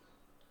 oven.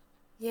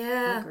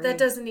 Yeah, that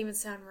doesn't even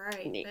sound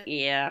right. But...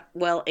 Yeah,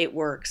 well, it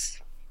works.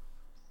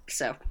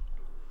 So,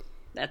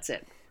 that's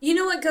it. You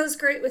know what goes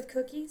great with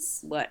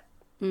cookies? What?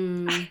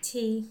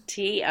 Tea.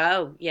 Tea,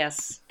 oh,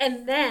 yes.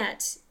 And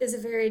that is a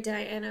very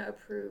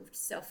Diana-approved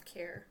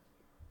self-care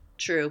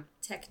True.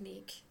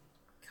 technique.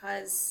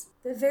 Because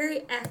the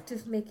very act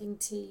of making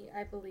tea,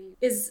 I believe,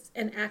 is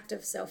an act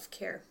of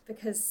self-care.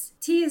 Because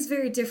tea is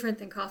very different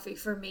than coffee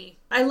for me.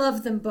 I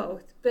love them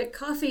both, but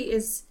coffee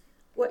is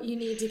what you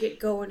need to get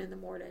going in the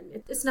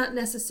morning. It's not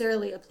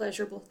necessarily a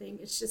pleasurable thing.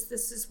 It's just,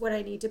 this is what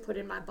I need to put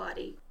in my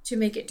body to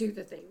make it do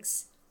the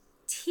things.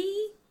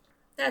 Tea,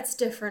 that's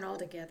different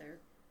altogether.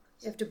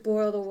 You have to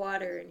boil the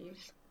water, and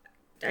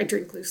I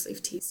drink loose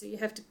leaf tea, so you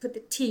have to put the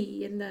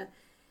tea in the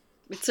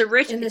It's a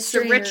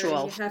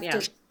ritual.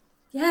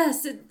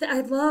 Yes, I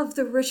love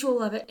the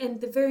ritual of it,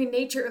 and the very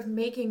nature of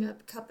making a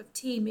cup of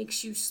tea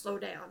makes you slow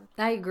down.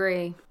 I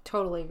agree.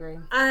 Totally agree.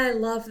 I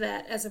love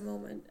that as a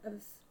moment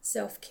of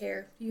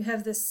self-care. You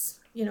have this,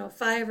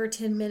 5 or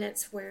 10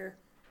 minutes where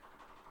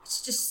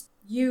it's just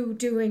you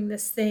doing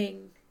this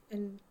thing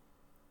and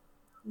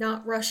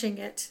not rushing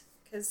it,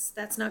 because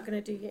that's not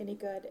going to do you any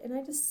good. And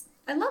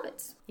I love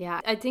it. Yeah,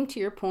 I think to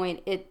your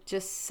point, it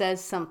just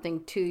says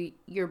something to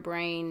your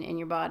brain and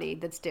your body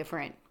that's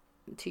different.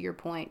 To your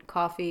point,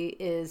 coffee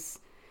is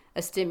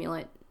a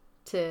stimulant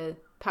to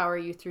power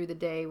you through the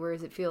day,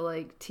 whereas it feel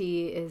like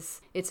tea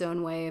is its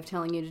own way of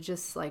telling you to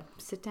just like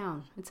sit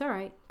down. It's all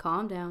right.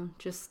 Calm down.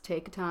 Just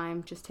take a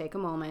time. Just take a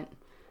moment.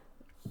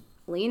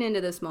 Lean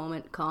into this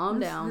moment. Calm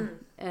down.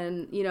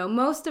 And,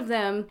 most of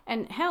them,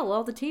 and hell,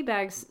 all the tea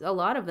bags, a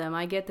lot of them,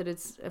 I get that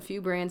it's a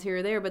few brands here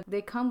or there, but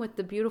they come with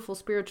the beautiful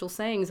spiritual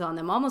sayings on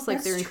them, almost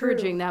like they're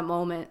encouraging that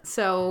moment.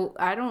 So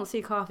I don't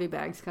see coffee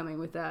bags coming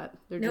with that.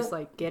 They're just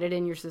like, get it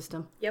in your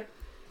system. Yep.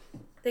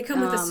 They come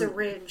with a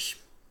syringe.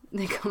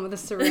 They come with a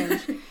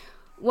syringe.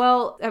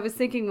 Well, I was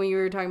thinking when you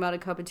were talking about a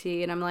cup of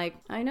tea, and I'm like,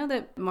 I know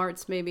that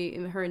Mart's maybe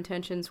her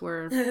intentions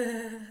were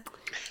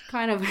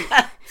kind of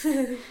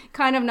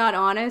not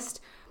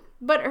honest,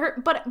 but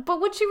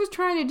what she was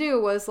trying to do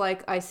was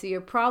like, I see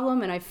a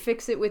problem and I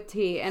fix it with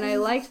tea, and I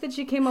liked that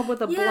she came up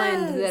with a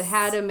blend that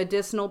had a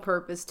medicinal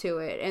purpose to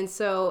it. And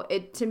so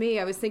to me,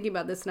 I was thinking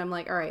about this, and I'm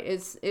like, all right,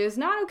 it's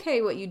not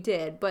okay what you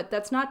did, but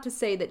that's not to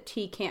say that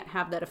tea can't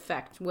have that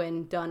effect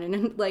when done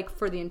and like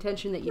for the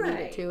intention that you need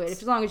it to.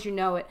 As long as you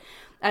know it.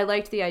 I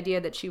liked the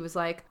idea that she was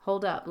like,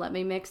 hold up, let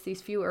me mix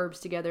these few herbs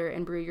together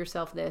and brew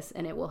yourself this,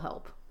 and it will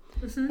help.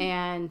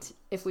 And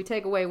if we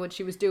take away what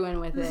she was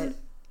doing with it,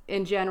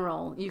 in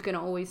general, you can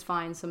always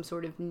find some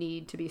sort of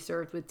need to be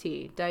served with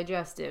tea.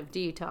 Digestive,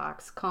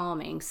 detox,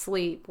 calming,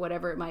 sleep,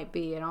 whatever it might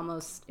be.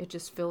 It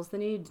just fills the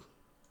need.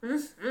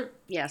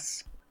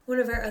 Yes. One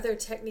of our other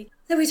techniques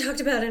that we talked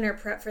about in our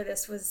prep for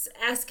this was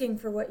asking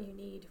for what you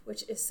need,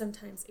 which is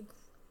sometimes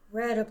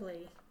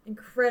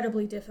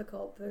incredibly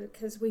difficult,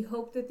 because we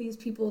hope that these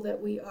people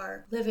that we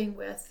are living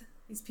with,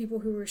 these people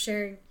who we're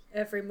sharing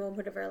every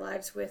moment of our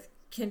lives with,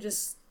 can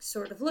just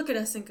sort of look at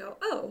us and go,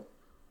 oh,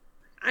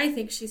 I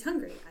think she's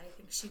hungry. I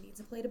think she needs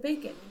a plate of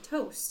bacon and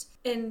toast.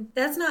 And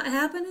that's not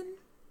happening,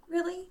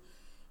 really.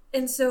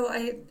 And so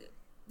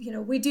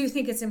we do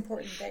think it's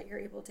important that you're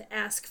able to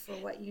ask for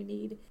what you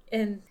need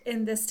in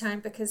this time,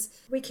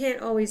 because we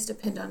can't always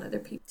depend on other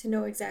people to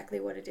know exactly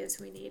what it is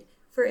we need.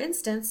 For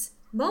instance,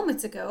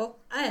 moments ago,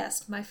 I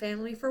asked my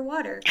family for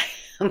water.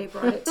 They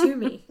brought it to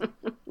me.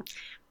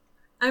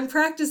 I'm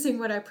practicing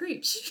what I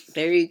preach.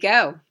 There you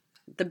go.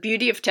 The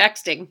beauty of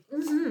texting.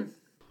 Mm-hmm.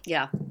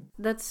 Yeah.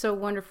 That's so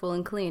wonderful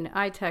and clean.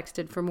 I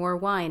texted for more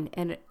wine,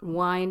 and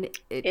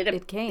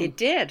it came. It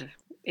did.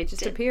 It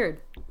just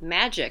appeared.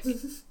 Magic.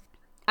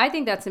 I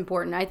think that's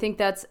important. I think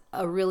that's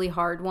a really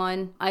hard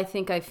one. I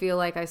feel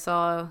like I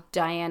saw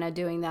Diana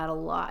doing that a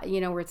lot,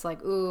 where it's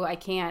like, ooh, I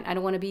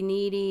don't want to be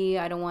needy.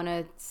 I don't want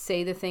to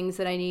say the things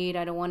that I need.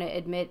 I don't want to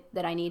admit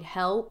that I need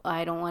help.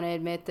 I don't want to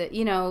admit that,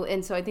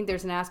 and so I think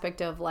there's an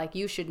aspect of like,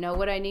 you should know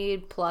what I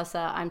need, plus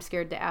I'm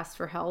scared to ask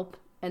for help.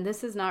 And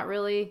this is not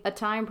really a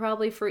time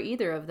probably for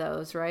either of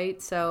those,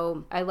 right?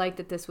 So I like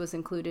that this was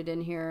included in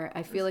here.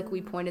 I feel like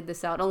we pointed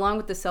this out along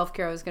with the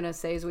self-care. I was going to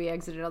say as we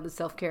exited all the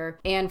self-care.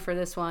 And for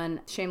this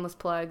one, shameless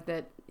plug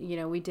that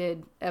we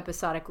did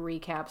episodic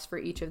recaps for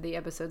each of the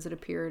episodes that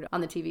appeared on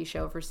the TV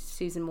show for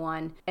season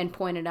 1 and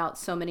pointed out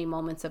so many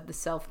moments of the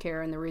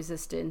self-care and the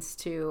resistance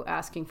to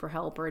asking for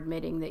help or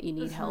admitting that you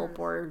need help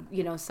or,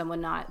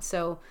 someone not.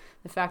 So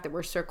the fact that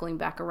we're circling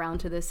back around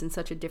to this in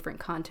such a different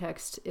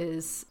context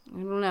is, I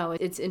don't know,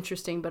 it's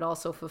interesting but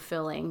also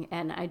fulfilling.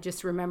 And I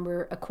just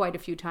remember quite a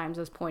few times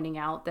I was pointing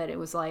out that it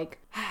was like,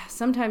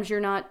 sometimes you're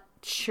not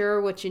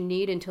sure what you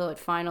need until it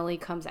finally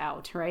comes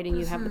out, right? And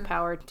you have the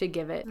power to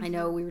give it. I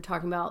know we were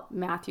talking about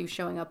Matthew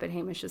showing up at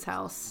Hamish's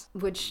house,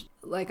 which,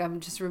 like, I'm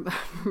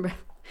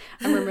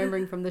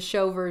remembering from the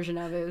show version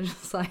of it. It was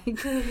just like,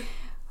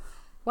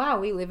 wow,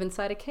 we live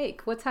inside a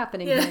cake. What's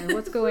happening here?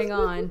 What's going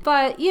on?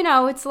 But,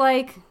 it's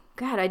like,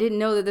 God, I didn't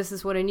know that this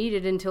is what I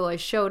needed until I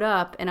showed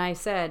up and I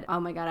said, oh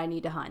my God, I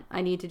need to hunt.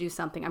 I need to do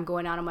something. I'm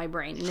going out of my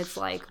brain. And it's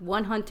like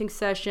one hunting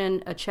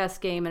session, a chess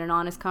game, and an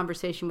honest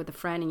conversation with a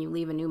friend, and you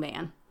leave a new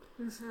man.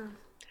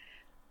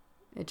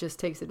 It just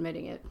takes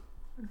admitting it.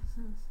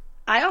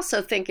 I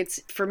also think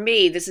for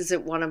me, this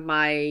isn't one of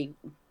my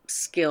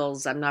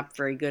skills. I'm not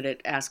very good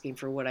at asking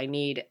for what I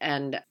need.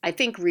 And I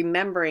think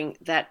remembering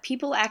that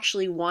people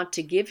actually want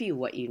to give you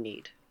what you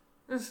need,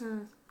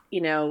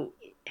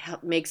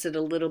 makes it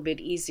a little bit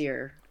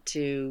easier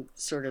to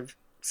sort of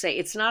say,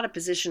 it's not a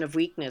position of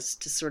weakness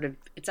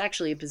it's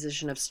actually a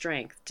position of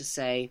strength to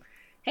say,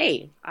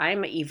 hey,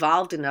 I'm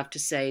evolved enough to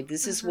say,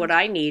 this is what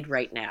I need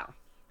right now.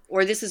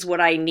 Or this is what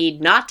I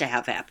need not to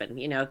have happen.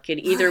 Can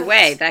either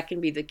way, that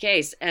can be the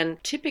case. And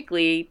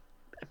typically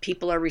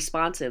people are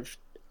responsive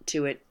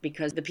to it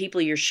because the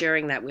people you're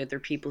sharing that with are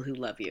people who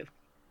love you.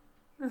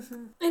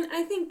 And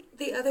I think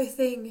the other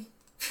thing,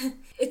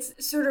 it's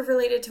sort of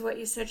related to what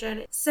you said,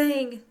 Jen,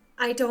 saying,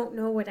 I don't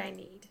know what I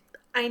need.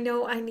 I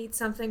know I need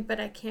something, but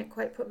I can't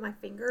quite put my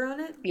finger on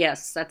it.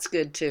 Yes, that's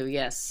good too.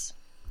 Yes.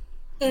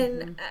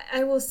 And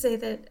I will say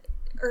that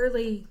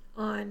early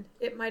on,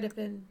 it might have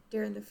been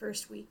during the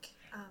first week,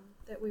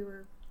 that we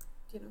were,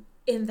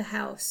 in the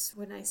house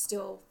when I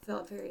still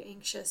felt very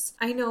anxious.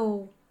 I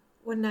know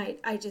one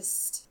night I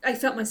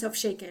felt myself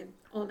shaken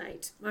all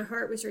night. My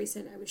heart was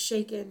racing. I was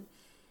shaken,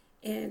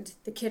 and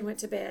the kid went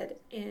to bed,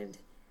 and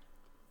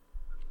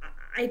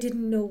I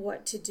didn't know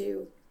what to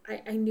do.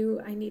 I knew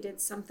I needed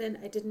something.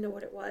 I didn't know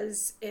what it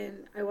was,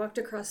 and I walked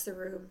across the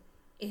room,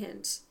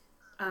 and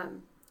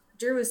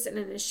Drew was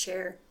sitting in his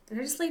chair, and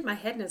I just laid my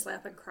head in his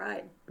lap and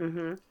cried.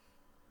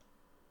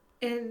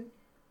 And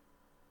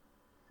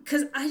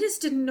because I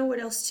just didn't know what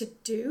else to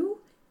do.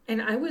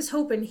 And I was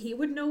hoping he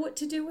would know what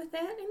to do with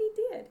that. And he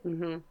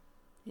did.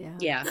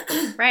 Yeah.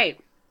 Right.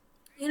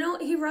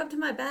 He rubbed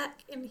my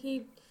back and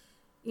he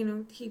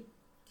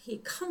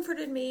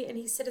comforted me and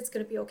he said, it's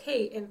going to be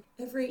okay. And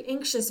every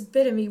anxious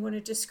bit of me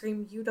wanted to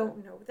scream, you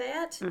don't know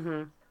that.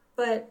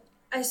 But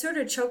I sort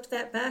of choked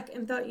that back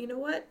and thought, you know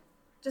what?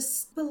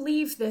 Just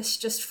believe this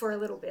just for a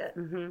little bit.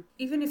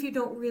 Even if you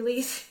don't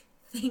really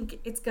think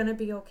it's going to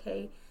be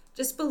okay.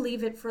 Just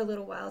believe it for a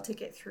little while to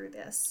get through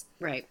this.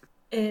 Right.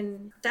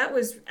 And that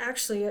was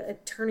actually a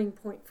turning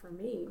point for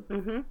me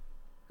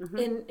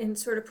in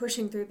sort of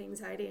pushing through the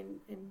anxiety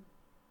and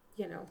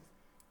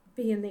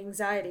being the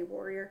anxiety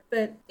warrior.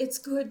 But it's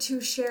good to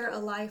share a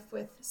life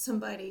with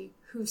somebody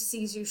who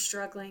sees you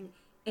struggling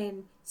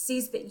and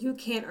sees that you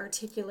can't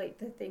articulate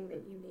the thing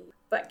that you need,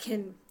 but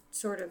can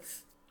sort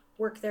of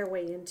work their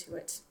way into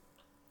it,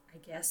 I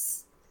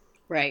guess.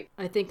 Right.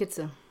 I think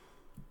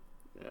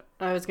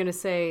I was going to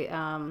say,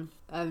 I'm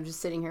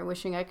just sitting here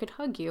wishing I could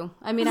hug you.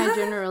 I mean, I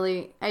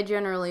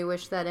generally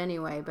wish that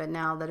anyway, but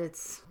now that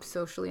it's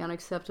socially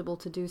unacceptable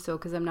to do so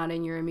because I'm not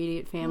in your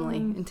immediate family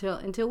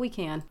until we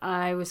can.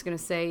 I was going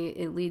to say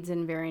it leads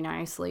in very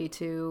nicely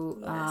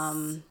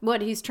to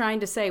what he's trying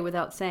to say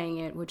without saying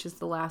it, which is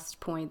the last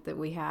point that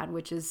we had,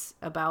 which is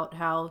about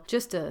how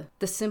just the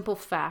simple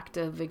fact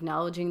of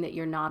acknowledging that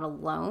you're not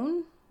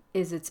alone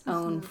is its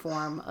own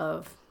form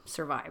of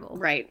survival.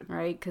 Right.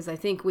 Because I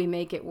think we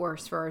make it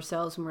worse for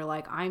ourselves when we're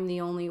like, I'm the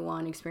only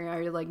one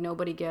experiencing, or like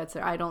nobody gets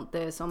it. I don't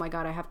this. Oh my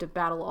God, I have to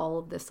battle all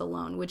of this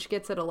alone, which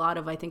gets at a lot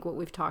of, I think, what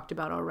we've talked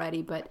about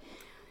already. But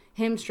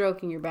him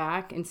stroking your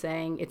back and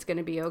saying it's going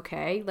to be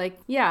okay. Like,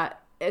 yeah,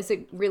 as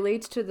it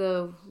relates to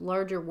the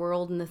larger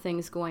world and the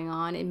things going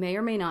on, it may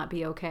or may not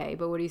be okay.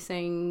 But what he's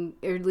saying,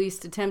 or at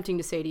least attempting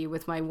to say to you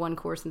with my one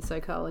course in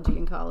psychology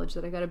in college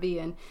that I got to be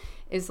in,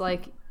 is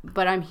like,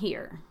 but I'm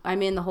here.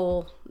 I'm in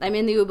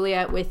the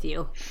oubliette with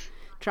you,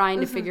 trying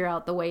to figure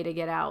out the way to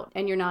get out.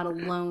 And you're not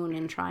alone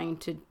in trying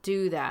to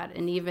do that.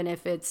 And even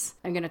if it's,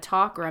 I'm going to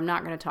talk or I'm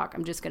not going to talk,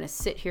 I'm just going to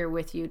sit here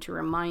with you to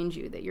remind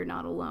you that you're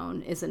not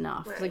alone is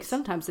enough. Right. Like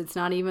sometimes it's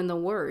not even the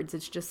words.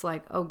 It's just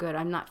like, oh good,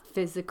 I'm not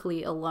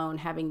physically alone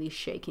having these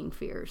shaking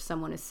fears.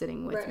 Someone is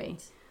sitting with me.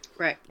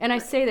 Right. And I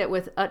say that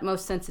with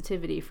utmost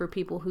sensitivity for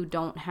people who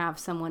don't have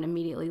someone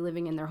immediately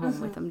living in their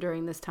home with them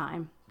during this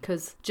time.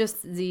 Because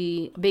just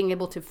the being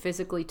able to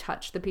physically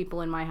touch the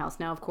people in my house.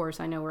 Now, of course,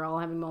 I know we're all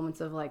having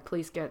moments of like,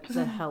 please get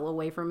the hell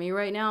away from me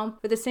right now.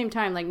 But at the same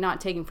time, like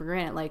not taking for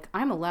granted, like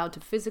I'm allowed to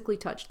physically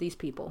touch these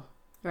people,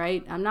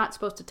 right? I'm not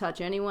supposed to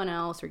touch anyone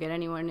else or get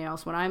anyone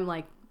else when I'm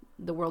like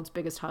the world's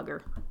biggest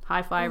hugger,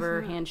 high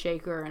fiver,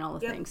 handshaker, and all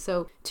the things.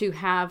 So to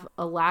have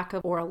a lack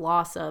of or a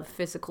loss of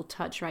physical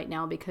touch right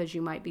now because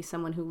you might be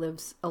someone who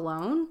lives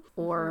alone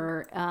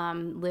or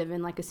live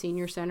in like a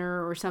senior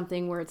center or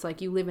something where it's like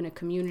you live in a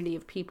community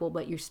of people,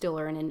 but you still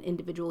are in an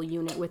individual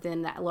unit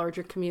within that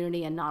larger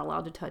community and not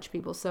allowed to touch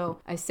people. So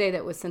I say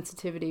that with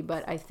sensitivity,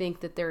 but I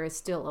think that there is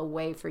still a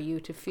way for you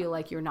to feel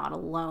like you're not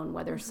alone,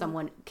 whether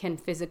someone can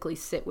physically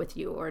sit with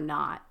you or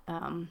not.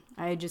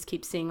 I just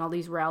keep seeing all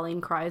these rallying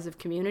cries of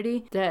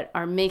community that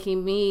are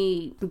making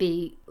me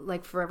be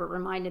like forever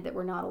reminded that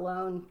we're not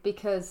alone,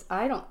 because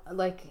I don't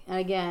like,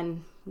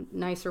 again,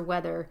 nicer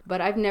weather,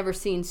 but I've never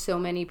seen so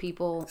many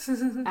people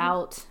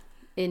out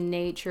in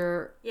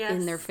nature,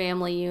 in their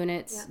family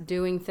units,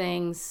 doing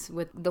things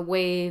with the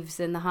waves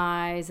and the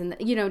highs and,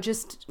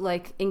 just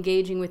like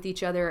engaging with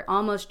each other,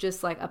 almost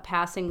just like a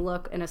passing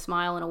look and a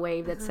smile and a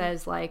wave that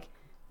says like,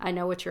 I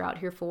know what you're out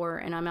here for,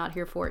 and I'm out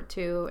here for it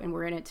too, and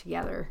we're in it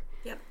together.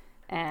 Yep.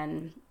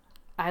 And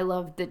I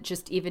love that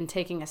just even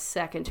taking a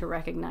second to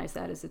recognize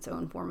that as its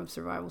own form of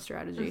survival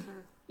strategy.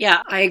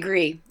 Yeah, I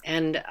agree.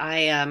 And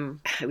I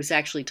was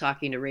actually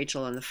talking to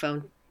Rachel on the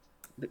phone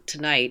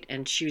tonight,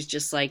 and she was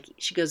just like,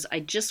 she goes, I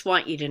just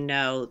want you to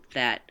know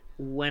that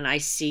when I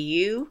see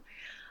you,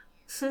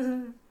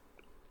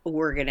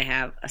 we're going to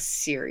have a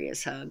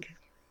serious hug.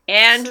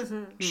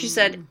 And she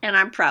said, and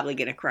I'm probably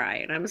going to cry.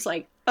 And I was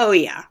like, oh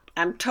yeah,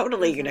 I'm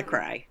totally going to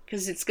cry,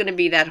 because it's going to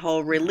be that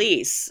whole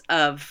release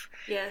of,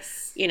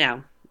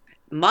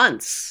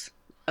 months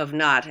of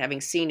not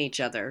having seen each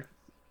other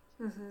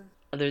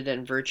other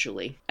than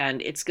virtually.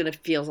 And it's going to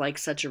feel like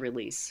such a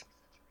release.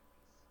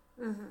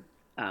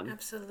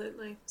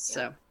 Absolutely.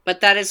 So,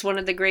 but that is one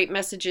of the great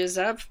messages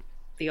of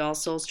the All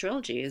Souls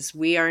Trilogy is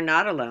we are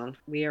not alone.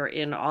 We are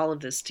in all of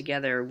this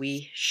together.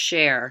 We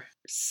share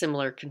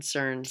similar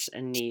concerns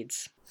and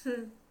needs.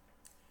 And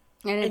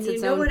it's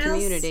its own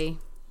community.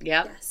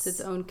 Yep. Yes. It's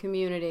its own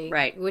community.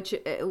 Right. Which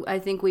I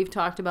think we've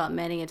talked about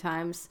many a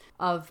times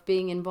of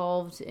being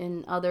involved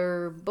in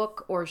other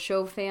book or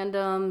show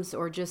fandoms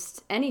or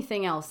just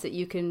anything else that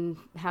you can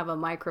have a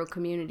micro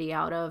community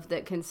out of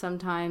that can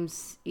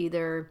sometimes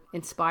either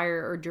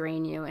inspire or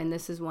drain you. And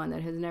this is one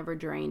that has never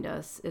drained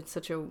us. It's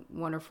such a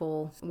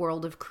wonderful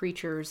world of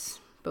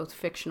creatures, both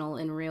fictional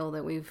and real,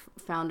 that we've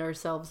found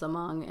ourselves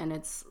among. And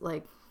it's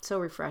like so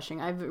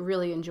refreshing. I've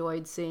really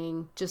enjoyed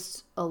seeing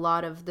just a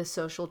lot of the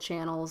social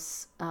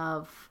channels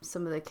of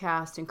some of the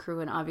cast and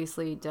crew, and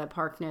obviously Deb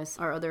Harkness,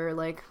 our other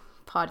like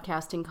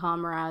podcasting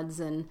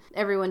comrades, and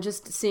everyone,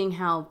 just seeing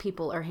how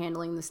people are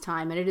handling this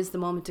time. And it is the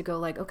moment to go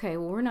like, okay,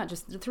 well, we're not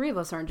just, the three of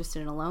us aren't just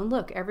in it alone.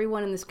 Look,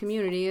 everyone in this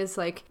community is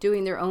like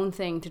doing their own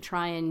thing to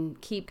try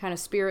and keep kind of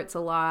spirits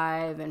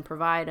alive and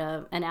provide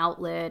an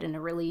outlet and a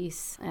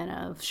release and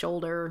a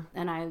shoulder.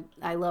 And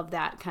I love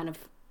that kind of,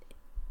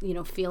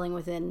 feeling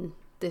within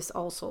this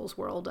All Souls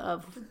world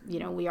of,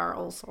 we are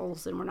all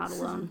souls and we're not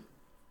alone.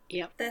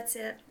 Yep. That's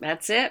it.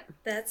 That's it.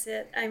 That's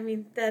it. I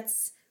mean,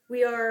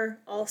 we are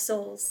all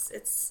souls.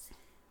 It's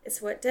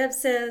what Deb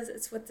says.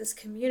 It's what this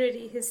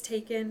community has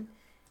taken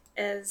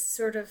as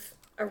sort of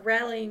a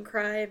rallying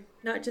cry,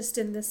 not just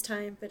in this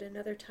time, but in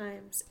other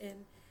times.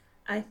 And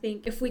I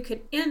think if we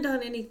could end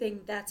on anything,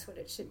 that's what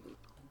it should be.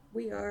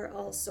 We are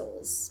all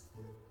souls,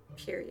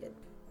 period.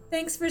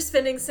 Thanks for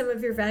spending some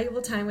of your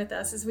valuable time with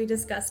us as we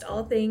discussed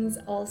all things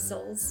All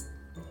Souls.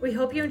 We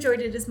hope you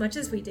enjoyed it as much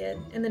as we did,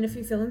 and then if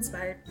you feel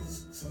inspired,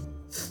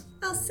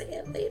 I'll say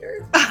it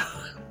later.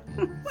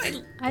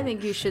 I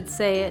think you should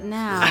say it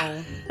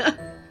now.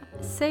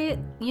 Say it,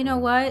 you know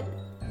what?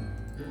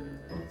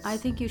 I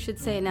think you should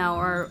say it now,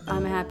 or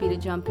I'm happy to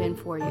jump in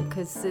for you,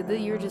 because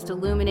you're just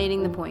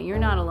illuminating the point. You're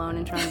not alone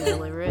in trying to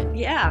deliver it.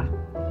 Yeah.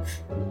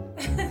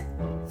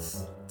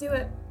 Do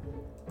it.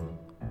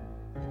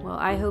 Well,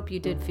 I hope you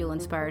did feel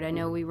inspired. I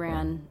know we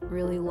ran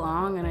really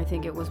long, and I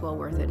think it was well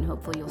worth it, and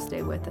hopefully you'll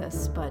stay with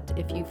us. But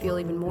if you feel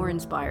even more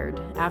inspired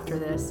after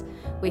this,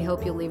 we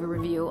hope you'll leave a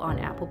review on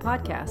Apple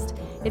Podcast.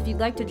 If you'd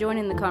like to join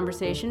in the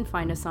conversation,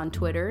 find us on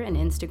Twitter and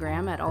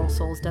Instagram at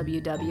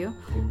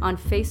AllSoulsWW, on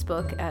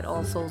Facebook at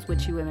All Souls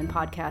Witchy Women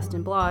Podcast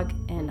and Blog,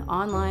 and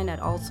online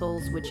at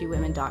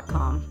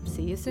allsoulswitchywomen.com.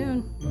 See you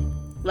soon.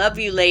 Love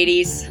you,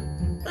 ladies.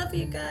 Love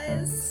you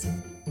guys.